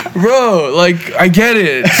 Bro, like, I get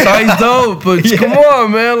it. Psy's dope, but come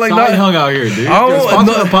on, man. Like, Sai hung out here, dude. I don't-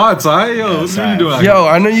 Sponsor no- the pod, Sai. Yo, what are you doing out Yo,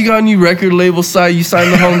 I know you got a new record label, Psy. You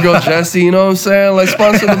signed the homegirl Jessie, you know what I'm saying? Like,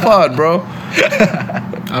 sponsor the pod, bro.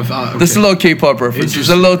 This is a little K-pop reference. Is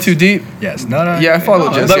it a little too deep? Yes. No. Yeah, I follow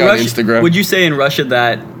No, Jessie But on Russia, Instagram. would you say in Russia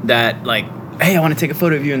that like, hey, I want to take a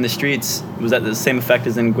photo of you in the streets? Was that the same effect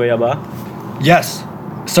as in Guayaba? Yes.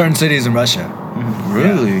 Certain cities in Russia.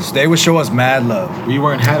 Really? So they would show us mad love. We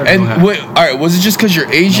weren't hat or no hat. And wait, all right, was it just because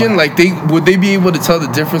you're Asian? Like, would they be able to tell the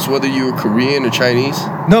difference whether you were Korean or Chinese?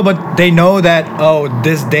 No, but they know that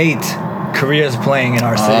this date Korea is playing in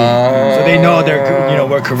our city, so they know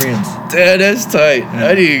we're Koreans. Damn, that's tight.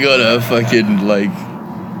 I need to go to a fucking like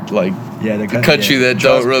Yeah, the country that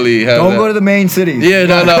don't really have. Don't that. go to the main cities. Yeah,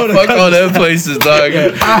 no, fuck all them places, dog.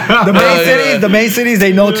 The main cities,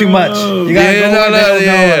 they know too much. You gotta go where they don't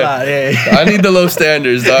know a lot. Yeah. I need the low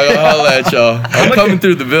standards, dog. I'll holla at y'all. I'm coming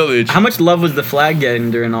through the village. How much love was the flag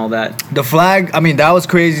getting during all that? The flag, I mean, that was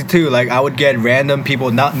crazy too. Like, I would get random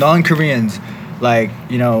people, non-Koreans, like,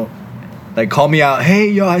 like call me out. Hey,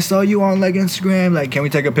 yo, I saw you on like Instagram. Like, can we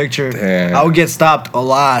take a picture? Damn. I would get stopped a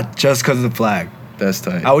lot just because of the flag. That's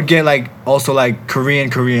tight. I would get also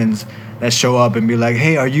Koreans that show up and be like,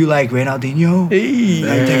 hey, are you like Reynaldinho? Hey.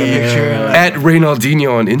 Like, take a picture. At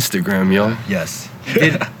Reynaldinho on Instagram, yo. Yes.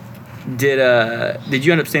 Did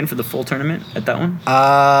you end up staying for the full tournament at that one?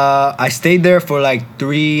 I stayed there for like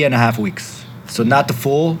 3.5 weeks. So not the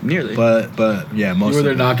full. Nearly. But yeah, most You were of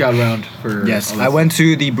their it. knockout round for. Yes, all I this. went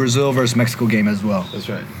to the Brazil versus Mexico game as well. That's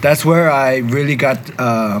right. That's where I really got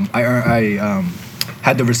I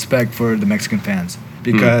had the respect for the Mexican fans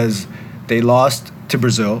because they lost to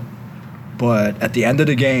Brazil, but at the end of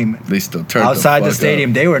the game, They still turned outside the fuck stadium,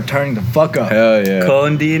 up. they were turning the fuck up. Hell yeah.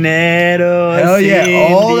 Con dinero. Hell yeah,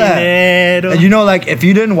 sin all that. dinero. And like if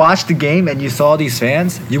you didn't watch the game and you saw these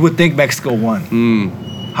fans, you would think Mexico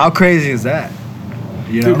won. How crazy is that?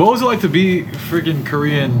 Dude, what was it like to be freaking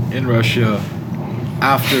Korean in Russia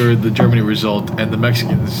after the Germany result and the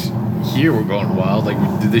Mexicans here were going wild? Like,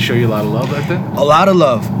 did they show you a lot of love back then? A lot of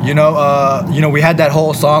love. We had that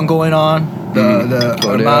whole song going on, the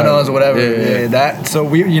hermanos or whatever. Yeah. That. So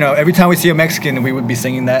we, every time we see a Mexican, we would be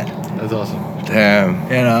singing that. That's awesome. Damn.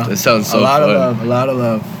 That sounds so a lot fun. of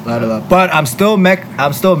love. But I'm still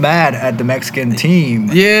mad at the Mexican team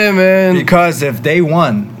Yeah, man. because if they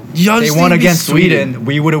won, Y'all they just won need to be against Sweden,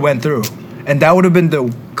 we would have went through, and that would have been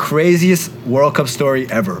the craziest World Cup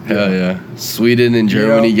story ever. Hell yeah. Sweden and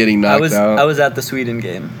Germany getting knocked out. I was at the Sweden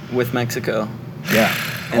game with Mexico. Yeah.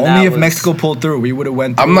 And Only that if was- Mexico pulled through, we would have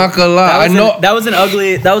went through. I'm not gonna lie. That was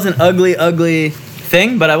an ugly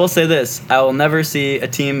thing, but I will say this. I will never see a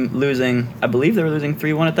team losing. I believe they were losing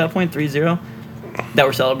 3-1 at that point, 3-0. That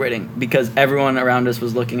were celebrating because everyone around us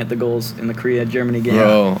was looking at the goals in the Korea-Germany game.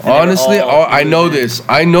 Bro, And they were honestly, all I know losing. this.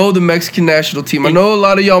 I know the Mexican national team. I know a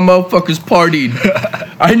lot of y'all motherfuckers partied.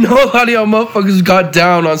 I know a lot of y'all motherfuckers got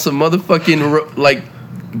down on some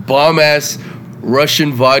motherfucking bomb-ass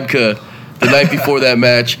Russian vodka the night before that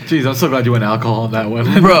match. Jeez, I'm so glad you went alcohol on that one.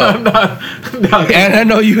 Bro. I'm not- And I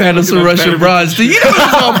know you handled some Russian bras. You know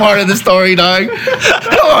it's all part of the story, dog.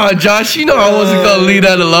 Come on, Josh. You know I wasn't going to leave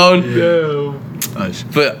that alone. No.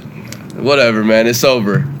 But whatever, man. It's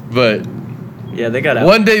over. But Yeah, they got out.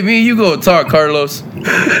 one day, me and you go talk, Carlos.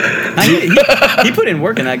 He put in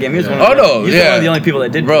work in that game. He was one of Oh, no, he's yeah. one of the only people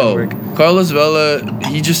that did put in Bro, work. Carlos Vela,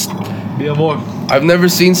 he just... Be a more. I've never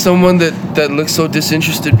seen someone that looks so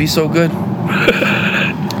disinterested be so good.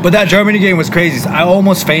 But that Germany game was crazy. I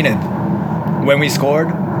almost fainted when we scored.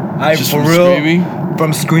 Just for from real, screaming?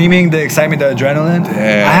 from screaming, the excitement, the adrenaline.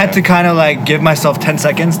 Damn. I had to kind of give myself 10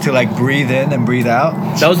 seconds to breathe in and breathe out.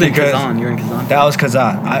 That was in because Kazan. You were in Kazan. That was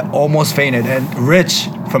Kazan. I almost fainted. And Rich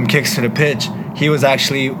from Kicks to the Pitch, he was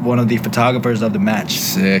actually one of the photographers of the match.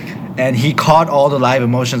 Sick. And he caught all the live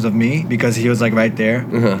emotions of me because he was right there.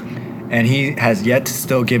 Uh-huh. And he has yet to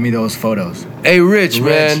still give me those photos. Hey, Rich,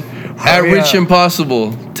 man. At hurry Rich up.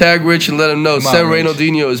 Impossible. Tag Rich and let him know. Come on, Send Rich.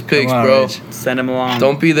 Reynaldinho his pics, Come on, bro. Rich. Send him along.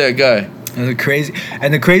 Don't be that guy. And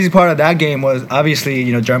the crazy part of that game was obviously,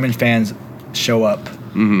 German fans show up.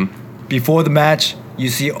 Mm-hmm. Before the match, you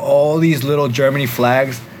see all these little Germany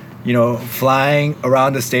flags, flying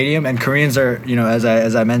around the stadium, and Koreans are,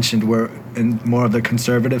 as I mentioned, we're in more of the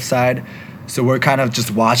conservative side. So we're kind of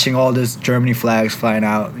just watching all this Germany flags flying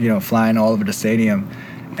out, flying all over the stadium.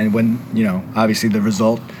 And when, obviously the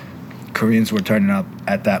result, Koreans were turning up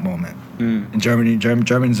at that moment. And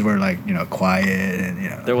Germans were quiet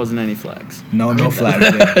and There wasn't any flags. no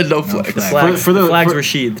flags. There. No flags. The flags were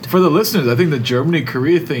sheathed. For the listeners, I think the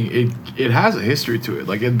Germany-Korea thing, it has a history to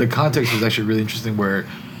it. The context is actually really interesting where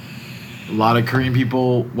a lot of Korean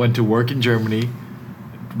people went to work in Germany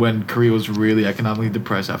when Korea was really economically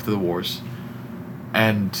depressed after the wars.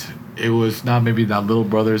 And it was not little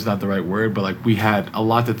brother is not the right word, but we had a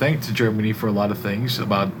lot to thank to Germany for a lot of things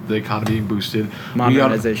about the economy being boosted.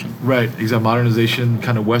 Modernization. Right, exactly. Modernization,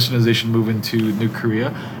 kind of westernization moving to New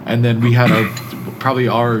Korea. And then we had probably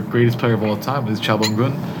our greatest player of all time is Cha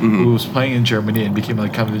Bong-gun, who was playing in Germany and became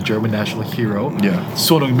kind of the German national hero. Yeah.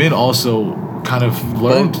 Son Heung-min also kind of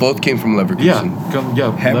learned. Both came from Leverkusen.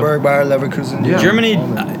 Yeah. Hamburg, Bayer Leverkusen. Yeah. Germany, all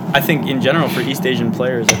that. I think in general for East Asian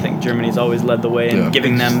players, I think Germany's always led the way in Yeah.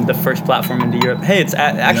 giving them the first platform into Europe. Hey, it's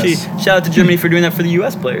actually Yes. shout out to Germany for doing that for the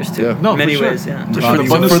U.S. players too. Yeah. No, in many for sure. ways, yeah. For For, sure. the, The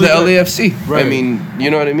for the Bundesliga- LAFC. Right. I mean,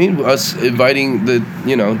 you know what I mean? Us inviting the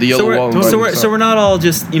yellow So wall. we're not all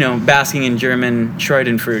just basking in German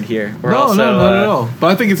Schadenfreude here. We're No, also, not at all. But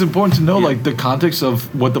I think it's important to know yeah. like the context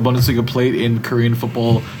of what the Bundesliga played in Korean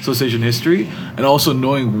Football Association history, and also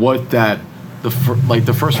knowing what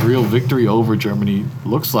the first real victory over Germany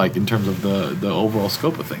looks like in terms of the overall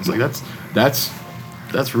scope of things. Like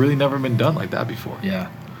that's really never been done like that before. Yeah.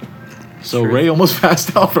 So Ray almost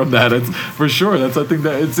passed out from that. It's for sure. I think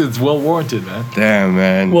that it's well warranted, man. Damn,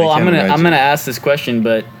 man. Well, I I'm can't gonna imagine. ask this question,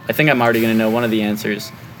 but I think I'm already gonna know one of the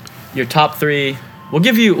answers. Your top three. We'll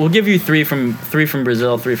give you three from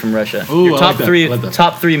Brazil, three from Russia. Ooh, Your I top like that. three I like that.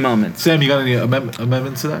 top three moments. Sam, you got any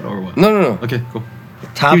amendments to that or what? No. Okay, cool.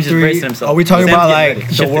 Top He was just three. bracing himself. Are we talking Sam's about getting like ready.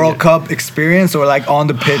 the Shifting World it. Cup experience or like on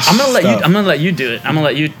the pitch? I'm gonna let stuff? you do it. I'm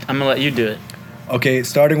gonna let you do it. Okay,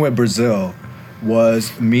 starting with Brazil,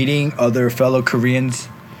 was meeting other fellow Koreans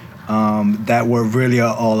that were really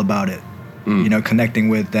all about it. Connecting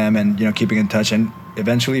with them and keeping in touch and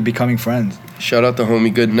eventually becoming friends. Shout out to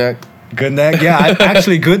homie Good Neck. Good neck, yeah,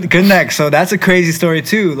 actually good neck. So that's a crazy story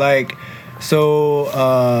too. Like, so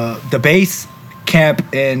the base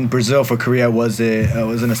camp in Brazil for Korea was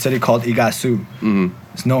in a city called Iguaçu.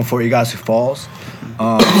 It's known for Iguaçu Falls.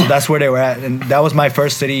 So that's where they were at, and that was my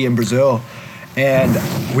first city in Brazil. And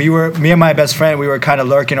me and my best friend, we were kind of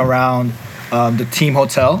lurking around the team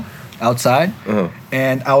hotel outside,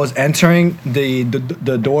 and I was entering the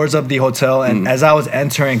doors of the hotel, and as I was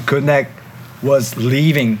entering, Goodneck was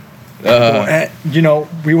leaving. And,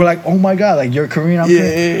 we were like, oh my god, like you're Korean, I'm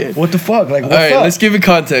Korean. Yeah. What the fuck? Like, what's All right, up? let's give it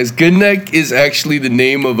context. Good Neck is actually the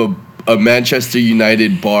name of a Manchester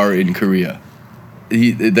United bar in Korea.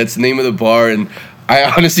 That's the name of the bar, and I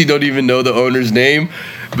honestly don't even know the owner's name,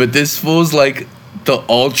 but this fool's like the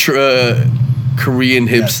ultra Korean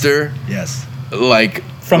hipster. Yes. Like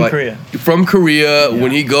From like- Korea. From Korea. When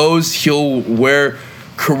he goes, he'll wear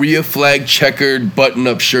Korea flag checkered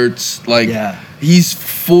button-up shirts. Like he's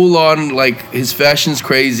full on. Like his fashion's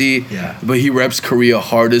crazy. Yeah. But he reps Korea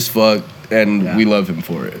hard as fuck, and we love him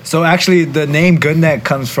for it. So actually, the name Goodneck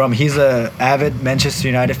comes from he's a avid Manchester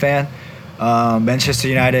United fan. Manchester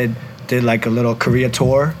United did like a little Korea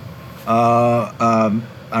tour.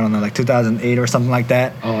 I don't know, like 2008 or something like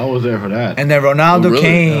that. Oh, I was there for that. And then Ronaldo Oh, really?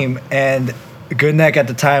 came, and Goodneck at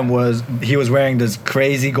the time was wearing this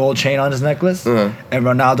crazy gold chain on his necklace, and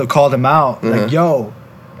Ronaldo called him out like, "Yo,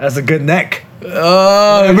 that's a good neck."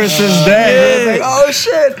 Oh, Ever since then, I was like, "Oh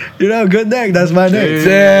shit, good neck. That's my name." Damn,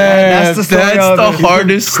 That's the story of the it.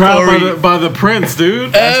 hardest Crowd story by the Prince,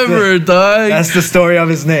 dude. ever, dog. That's the story of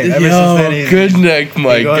his name. Ever Yo, since then, Good Neck,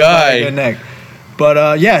 my he goes by guy. Good neck.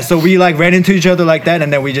 But so we like ran into each other like that,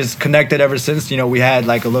 and then we just connected ever since. We had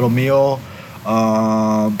like a little meal.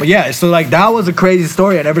 But yeah, so like that was a crazy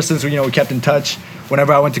story, and ever since we kept in touch.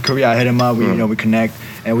 Whenever I went to Korea, I hit him up. We connect,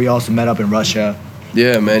 and we also met up in Russia.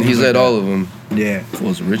 Yeah, man, he's at all of them. Yeah.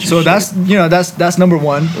 Fool's rich as So shit. that's number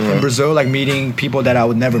one in Brazil, like meeting people that I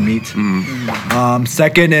would never meet.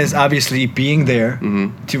 Second is obviously being there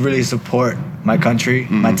to really support my country,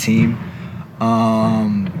 my team.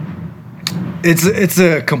 It's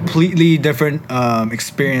a completely different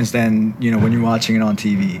experience than when you're watching it on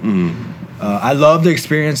TV. I love the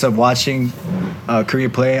experience of watching Korea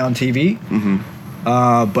play on TV,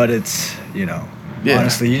 but it's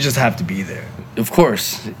honestly you just have to be there. Of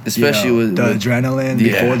course, especially with the adrenaline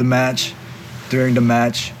Yeah. before the match, during the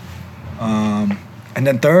match. And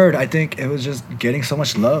then third, I think it was just getting so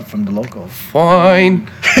much love from the locals. Fine.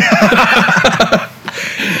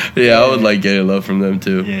 Yeah, I would like getting love from them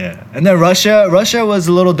too. Yeah. And then Russia was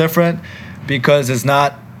a little different because it's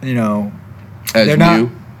not, As they're not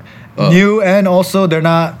new, and also they're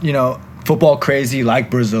not, football crazy like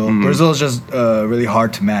Brazil. Brazil is just really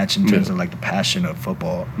hard to match in terms of like the passion of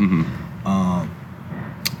football.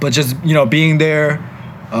 But just being there,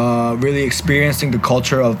 really experiencing the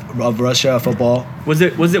culture of Russia football. Was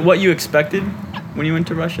it what you expected when you went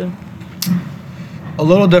to Russia? A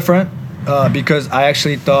little different because I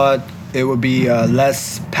actually thought it would be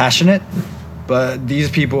less passionate, but these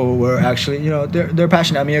people were actually they're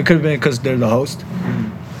passionate. I mean, it could have been because they're the host,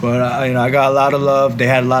 but I got a lot of love. They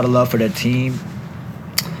had a lot of love for their team.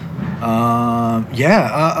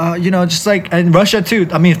 Just like in Russia too.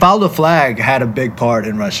 I mean, Follow the Flag had a big part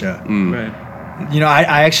in Russia. Right.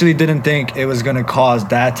 I actually didn't think it was gonna cause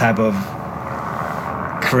that type of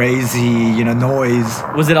crazy, noise.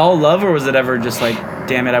 Was it all love, or was it ever just like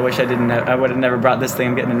damn it, I wish I didn't. I would have never brought this thing.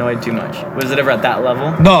 I'm getting annoyed too much. Was it ever at that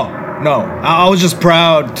level? No. I was just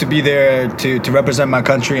proud to be there to represent my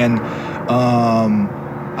country, and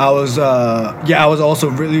I was also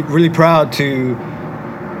really proud to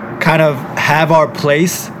kind of have our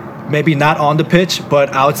place, maybe not on the pitch, but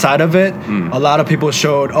outside of it. A lot of people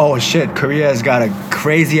showed, oh shit, Korea has got a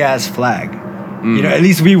crazy ass flag. You know, at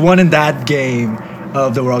least we won in that game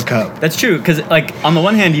of the World Cup. That's true, because like on the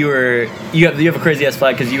one hand, you have a crazy ass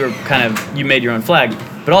flag because you made your own flag,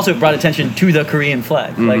 but also it brought attention to the Korean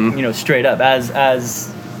flag, like straight up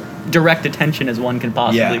as direct attention as one can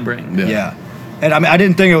possibly bring. Yeah. And I mean, I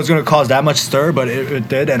didn't think it was going to cause that much stir, but it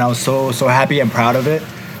did, and I was so happy and proud of it.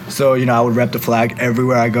 So I would rep the flag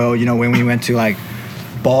everywhere I go. When we went to like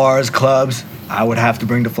bars, clubs, I would have to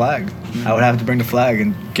bring the flag. I would have to bring the flag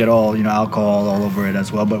and get all alcohol all over it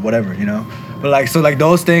as well. But whatever, But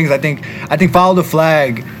those things, I think follow the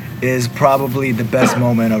flag is probably the best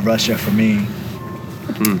moment of Russia for me.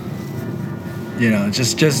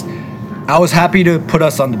 Just I was happy to put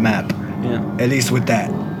us on the map. Yeah. At least with that.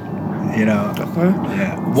 Okay.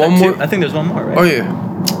 Yeah. One more. I think there's one more, right? Oh yeah.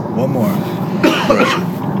 One more.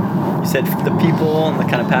 You said the people and the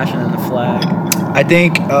kind of passion and the flag. I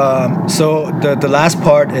think so. The last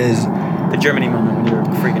part is The Germany moment when you were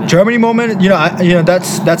freaking out. Germany moment.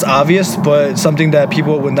 That's obvious, but something that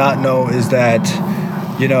people would not know is that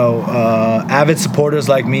avid supporters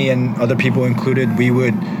like me and other people included, we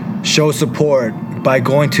would show support by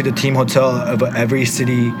going to the team hotel of every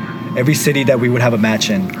city that we would have a match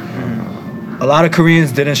in. A lot of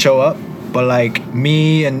Koreans didn't show up, but like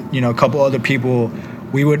me and a couple other people,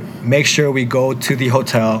 we would make sure we go to the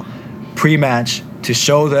hotel pre-match to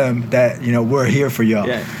show them that we're here for y'all.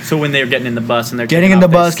 Yeah. So when they're getting in the bus and they're getting out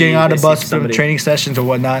of the bus for somebody. training sessions or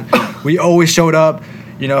whatnot, we always showed up.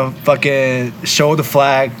 Fucking show the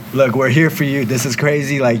flag. Look, we're here for you. This is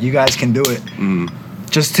crazy. Like, you guys can do it.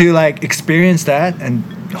 Just to like experience that, and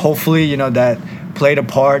hopefully that played a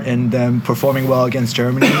part in them performing well against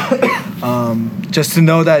Germany. Just to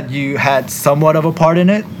know that you had somewhat of a part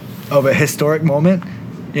in it, of a historic moment,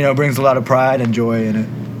 brings a lot of pride and joy in it.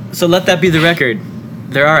 So let that be the record.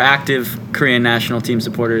 There are active Korean national team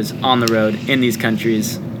supporters on the road in these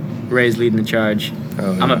countries. Ray's leading the charge.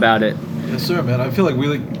 Oh, yeah. I'm about it. Yes, sir, man. I feel like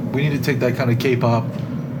we need to take that kind of K-pop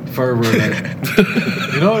fervor.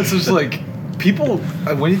 It's just like people.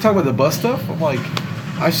 When you talk about the bus stuff, I'm like,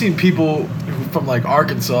 I've seen people from like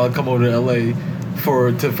Arkansas come over to LA for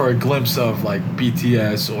a glimpse of like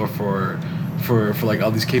BTS or for like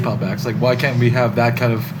all these K-pop acts. Like, why can't we have that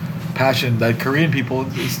kind of passion that Korean people?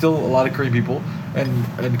 It's still a lot of Korean people and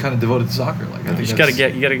kind of devoted to soccer. Like, I think You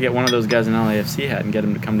gotta get one of those guys in LAFC hat and get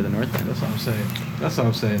him to come to the North End. That's what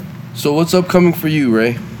I'm saying. So what's upcoming for you,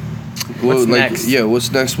 Ray? What's next? Yeah,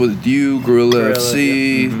 what's next with you, Gorilla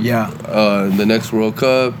FC? Yeah. The next World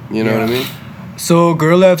Cup. You know what I mean? So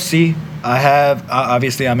Gorilla FC, I have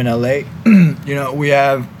obviously I'm in LA.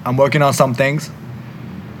 I'm working on some things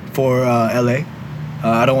for LA.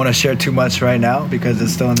 I don't want to share too much right now because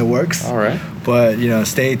it's still in the works. All right. But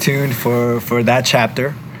stay tuned for that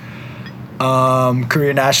chapter.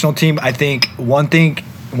 Korean national team. I think one thing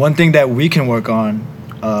that we can work on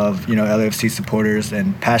of LAFC supporters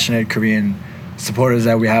and passionate Korean supporters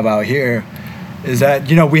that we have out here is that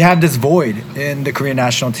we have this void in the Korean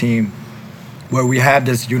national team where we have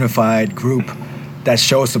this unified group that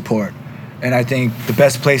shows support, and I think the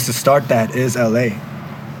best place to start that is LA.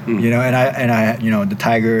 And I the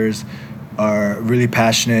Tigers are really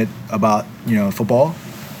passionate about football,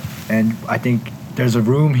 and I think there's a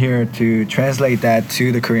room here to translate that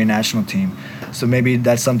to the Korean national team. So maybe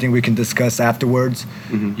that's something we can discuss afterwards.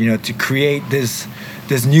 To create this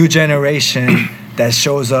new generation that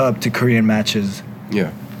shows up to Korean matches.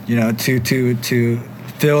 Yeah. To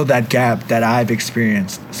fill that gap that I've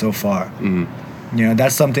experienced so far.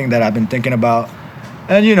 That's something that I've been thinking about.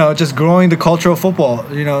 And, just growing the culture of football.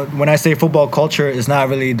 When I say football culture, it's not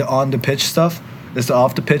really the on-the-pitch stuff. It's the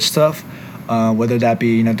off-the-pitch stuff, whether that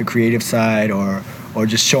be, the creative side or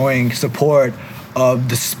just showing support of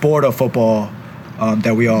the sport of football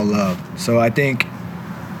that we all love. So I think,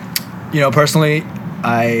 personally,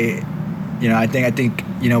 I think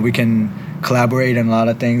we can collaborate on a lot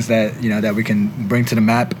of things that, that we can bring to the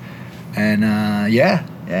map. And, yeah.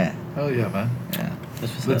 Hell yeah, man. Yeah.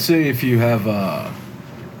 Let's say if you have,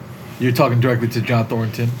 you're talking directly to John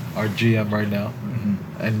Thornton, our GM right now,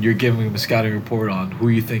 and you're giving him a scouting report on who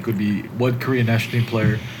you think would be, what Korean national team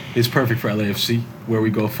player is perfect for LAFC, where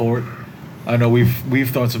we go forward. I know we've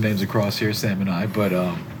thrown some names across here, Sam and I, but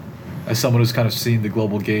as someone who's kind of seen the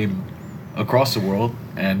global game across the world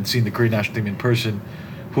and seen the Korean national team in person,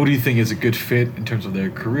 who do you think is a good fit in terms of their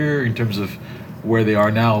career, in terms of where they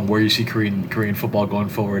are now, and where you see Korean football going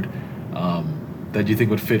forward, that you think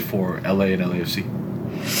would fit for LA and LAFC?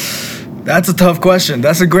 That's a tough question.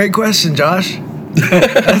 That's a great question, Josh.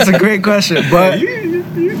 That's a great question. But You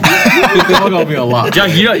dog on me a lot.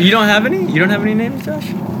 Josh, you don't have any? You don't have any names, Josh?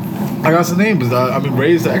 I got some names.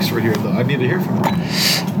 Ray's the expert here, though. I need to hear from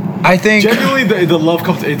him. I think Genuinely, the love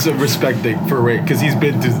comes. It's a respect thing for Ray because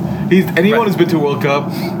anyone who's been to a World Cup,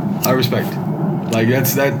 I respect. Like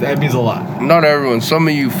that means a lot. Not everyone. Some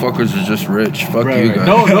of you fuckers are just rich. Fuck Right, you right.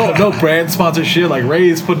 guys. No brand sponsorship. Like Ray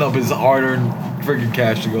is putting up his hard-earned freaking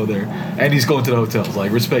cash to go there, and he's going to the hotels.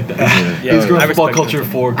 Like respect that. Yeah, He's growing I football respect culture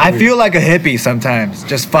that. for. I Korea. feel like a hippie sometimes,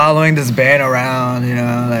 just following this band around,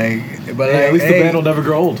 But Yeah, at least the band will never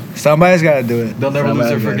grow old. somebody's got to do it. They'll never lose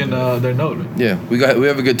their Somebody's gotta freaking their note. Yeah, we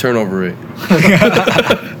have a good turnover rate.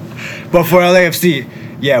 But for LAFC,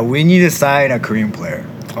 yeah, we need to sign a Korean player.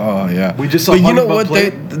 Oh yeah. We just saw But you know Harvey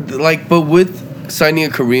what? play. But with signing a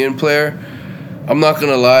Korean player, I'm not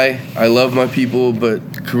gonna lie. I love my people,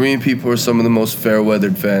 but Korean people are some of the most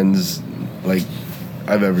fair-weathered fans like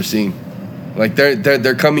I've ever seen. Like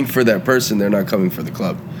they're coming for that person. They're not coming for the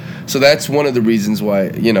club. So that's one of the reasons why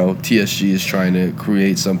TSG is trying to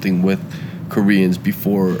create something with Koreans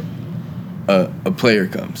before a player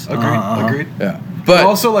comes. Agreed. Yeah. But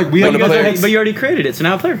also, like, we when have the guys- players- But you already created it, so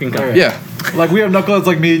now a player can come. Right. yeah. Like we have knuckleheads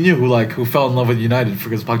like me and you who fell in love with United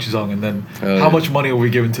because of Park Ji-sung, and then Hell how yeah. much money are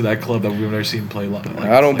we giving to that club that we've never seen play?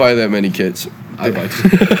 I don't buy that many kits. I buy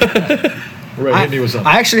too. Right, hit me with something.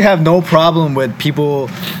 I actually have no problem with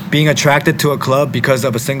people being attracted to a club because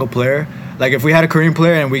of a single player. Like if we had a Korean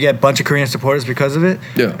player and we get a bunch of Korean supporters because of it,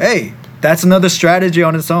 Yeah. hey, that's another strategy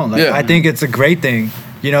on its own. Like Yeah. I think it's a great thing,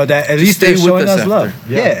 that at least stay they're with showing us us love.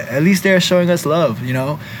 after. Yeah. Yeah. At least they're showing us love,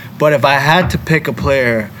 But if I had to pick a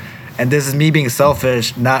player, and this is me being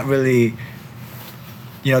selfish, not really,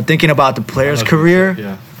 thinking about the player's career,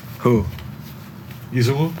 Yeah. who?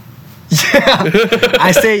 Yusumu?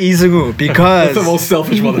 I say Izumu because That's the most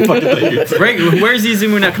selfish motherfucker thing you Right, where's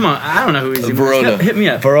Izumu now? Come on, I don't know who Izumu is. Verona. Hit me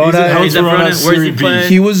up. Verona. He's at Verona. Verona, Where's he Serie B. playing?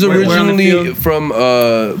 He was Where on the originally field? from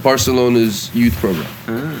Barcelona's youth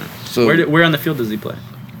program. So Where on the field does he play?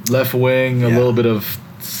 Left wing, a Yeah. little bit of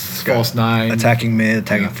false nine. attacking mid,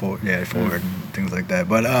 attacking Yeah. forward, things like that.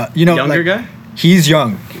 But Younger guy? He's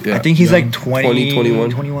young. Yeah. I think he's Young. like 20, 21.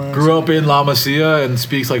 21. Grew up in La Masia and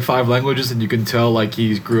speaks like 5 languages, and you can tell like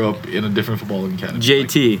he grew up in a different footballing academy.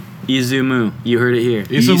 JT, Izumu. You heard it here.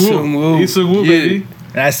 Isungu, Yeah. baby.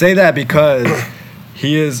 And I say that because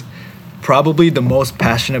he is probably the most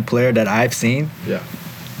passionate player that I've seen Yeah.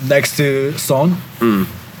 next to Son.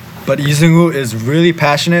 But Isungu is really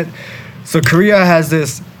passionate. So Korea has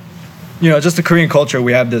this, just the Korean culture.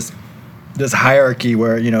 We have this hierarchy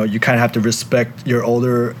where you kind of have to respect your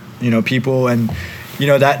older people, and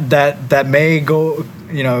that may go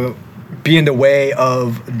be in the way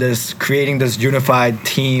of this creating this unified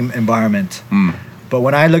team environment. But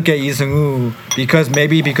when I look at Lee Seung-woo,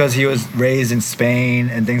 because he was raised in Spain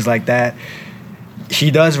and things like that, he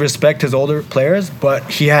does respect his older players, but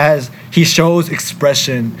he shows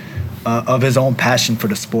expression of his own passion for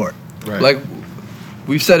the sport. Right. Like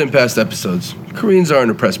we've said in past episodes, Koreans aren't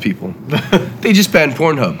oppressed people. They just banned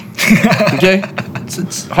Pornhub. Okay?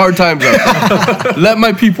 It's hard times out. Let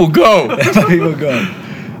my people go. People go.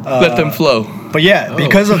 Let them flow. But yeah,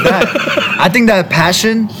 because of that, I think that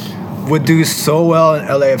passion would do so well in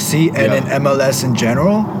LAFC and Yeah. in MLS in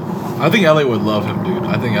general. I think LA would love him, dude.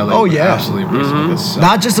 I think LA Oh, would yeah. absolutely embrace him. Because,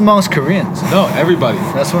 Not just amongst Koreans. no, everybody.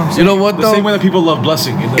 That's what I'm saying. You know what The though? same way that people love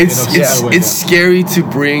Blessing. In the, It's in a similar way. it's scary to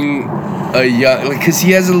bring a young, because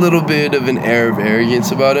he has a little bit of an air of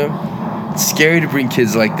arrogance about him. It's scary to bring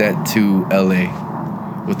kids like that to LA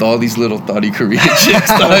with all these little thoughty Korean chicks.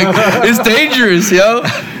 Like, it's dangerous, yo.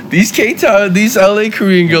 These K-Town, these LA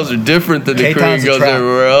Korean girls are different than the K-Town's Korean a girls trap.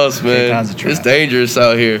 everywhere else, man. K-Town's a trap. It's dangerous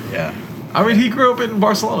out here, Yeah. I mean, he grew up in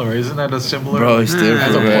Barcelona, right? Isn't that a similar? bro. It's different,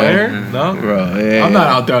 As a man. player, no. Bro. Yeah. I'm not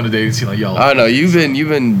out there on the dating scene like y'all. I know you've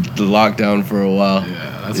been locked down for a while.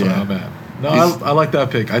 Yeah, that's where Yeah. I'm at. No, He's- I like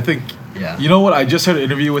that pick. I think. Yeah. You know what? I just had an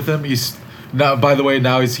interview with him. He's now. By the way,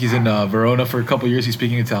 now he's in Verona for a couple years. He's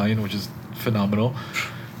speaking Italian, which is phenomenal.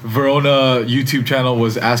 Verona YouTube channel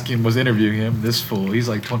was interviewing him. This fool. He's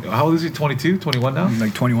like 20. How old is he? 22, 21 now.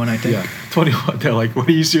 Like 21, I think. Yeah, 21. They're like, where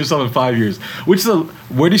do you see yourself in 5 years? Where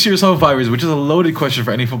do you see yourself in 5 years? Which is a loaded question for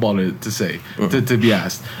any footballer to say, to be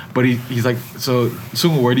asked. But he's like, so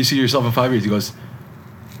Sungu, where do you see yourself in 5 years? He goes,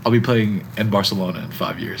 I'll be playing in Barcelona in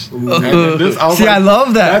 5 years. And this, I was See, I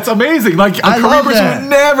love that. That's amazing. Like a I Korean love person that. would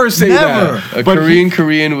never say Never. that. A But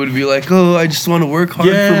Korean would be like, oh, I just want to work hard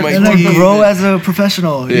Yeah, for my And like team. grow as a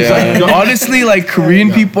professional. Yeah. like- Honestly, like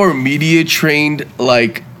Korean people are media trained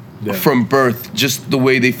like Yeah. from birth, just the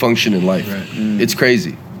way they function in life. Right. It's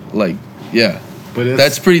crazy. Like, yeah. But it's,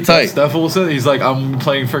 That's pretty tight. Steph will say he's like, I'm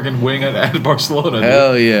playing freaking wing at Barcelona. dude.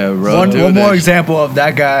 Hell yeah, bro. One Do more that. example of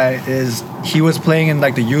that guy is he was playing in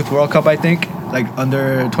like the Youth World Cup, I think, like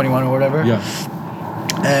under 21 or whatever. Yeah.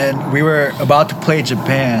 And we were about to play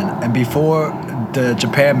Japan, and before the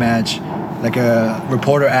Japan match, like a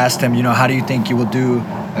reporter asked him, you know, how do you think you will do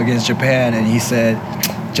against Japan? And he said,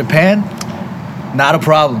 Japan, not a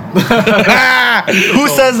problem. Who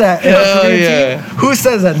says that? in a Hell Korean yeah. team? Who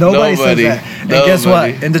says that? Nobody says Nobody. that. And guess what?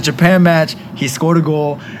 Nobody. In the Japan match, he scored a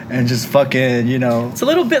goal and just fucking, you know. It's a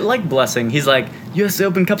little bit like Blessing. He's like, USA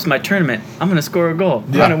Open Cup's my tournament. I'm gonna score a goal.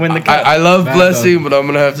 I'm Yeah. gonna win the cup. I love Bad Blessing, but I'm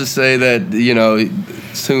gonna have to say that, you know,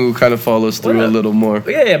 Sungu kind of follows through Well, a little more.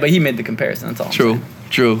 yeah, but he made the comparison. That's all. I'm True, saying.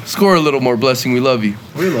 true. Score a little more, Blessing. We love you.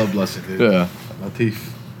 We love Blessing, dude. Yeah. Latif.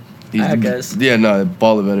 He's- Alright, guys. Yeah, no,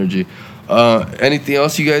 ball of energy. Anything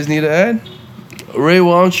else you guys need to add? Ray,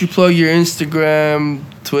 why don't you plug your Instagram,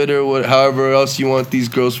 Twitter, however else you want these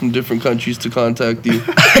girls from different countries to contact you?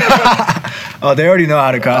 Oh, they already know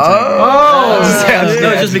how to contact me.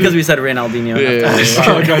 No, it's just because we said Ronaldinho. Yeah.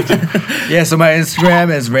 Oh, got you. Yeah, so my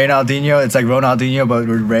Instagram is Ronaldinho. It's like Ronaldinho, but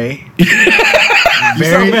with Ray.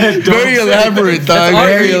 Very, Very elaborate, dog.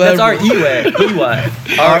 Very That's our elaborate.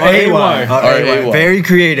 EY. R-A-Y. R-A-Y. Very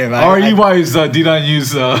creative. R-E-Y is Dinan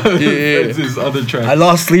Yu's yeah. it's his other track. I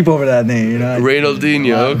lost sleep over that name, you know.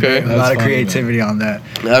 Ronaldinho, okay. A lot of funny, creativity on that.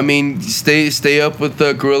 I mean, stay up with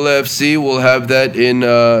Gorilla FC. We'll have that in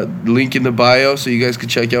link in the bio, so you guys can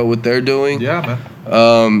check out what they're doing. Yeah,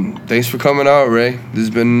 man. Thanks for coming out, Ray. This has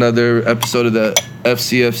been another episode of the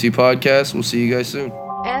FCFC podcast. We'll see you guys soon.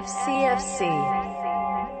 FCFC.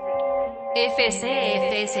 FCFC.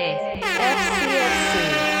 FCFC.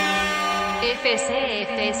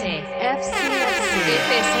 FCFC. FCFC.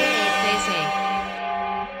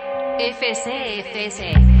 FCFC.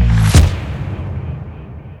 FCFC.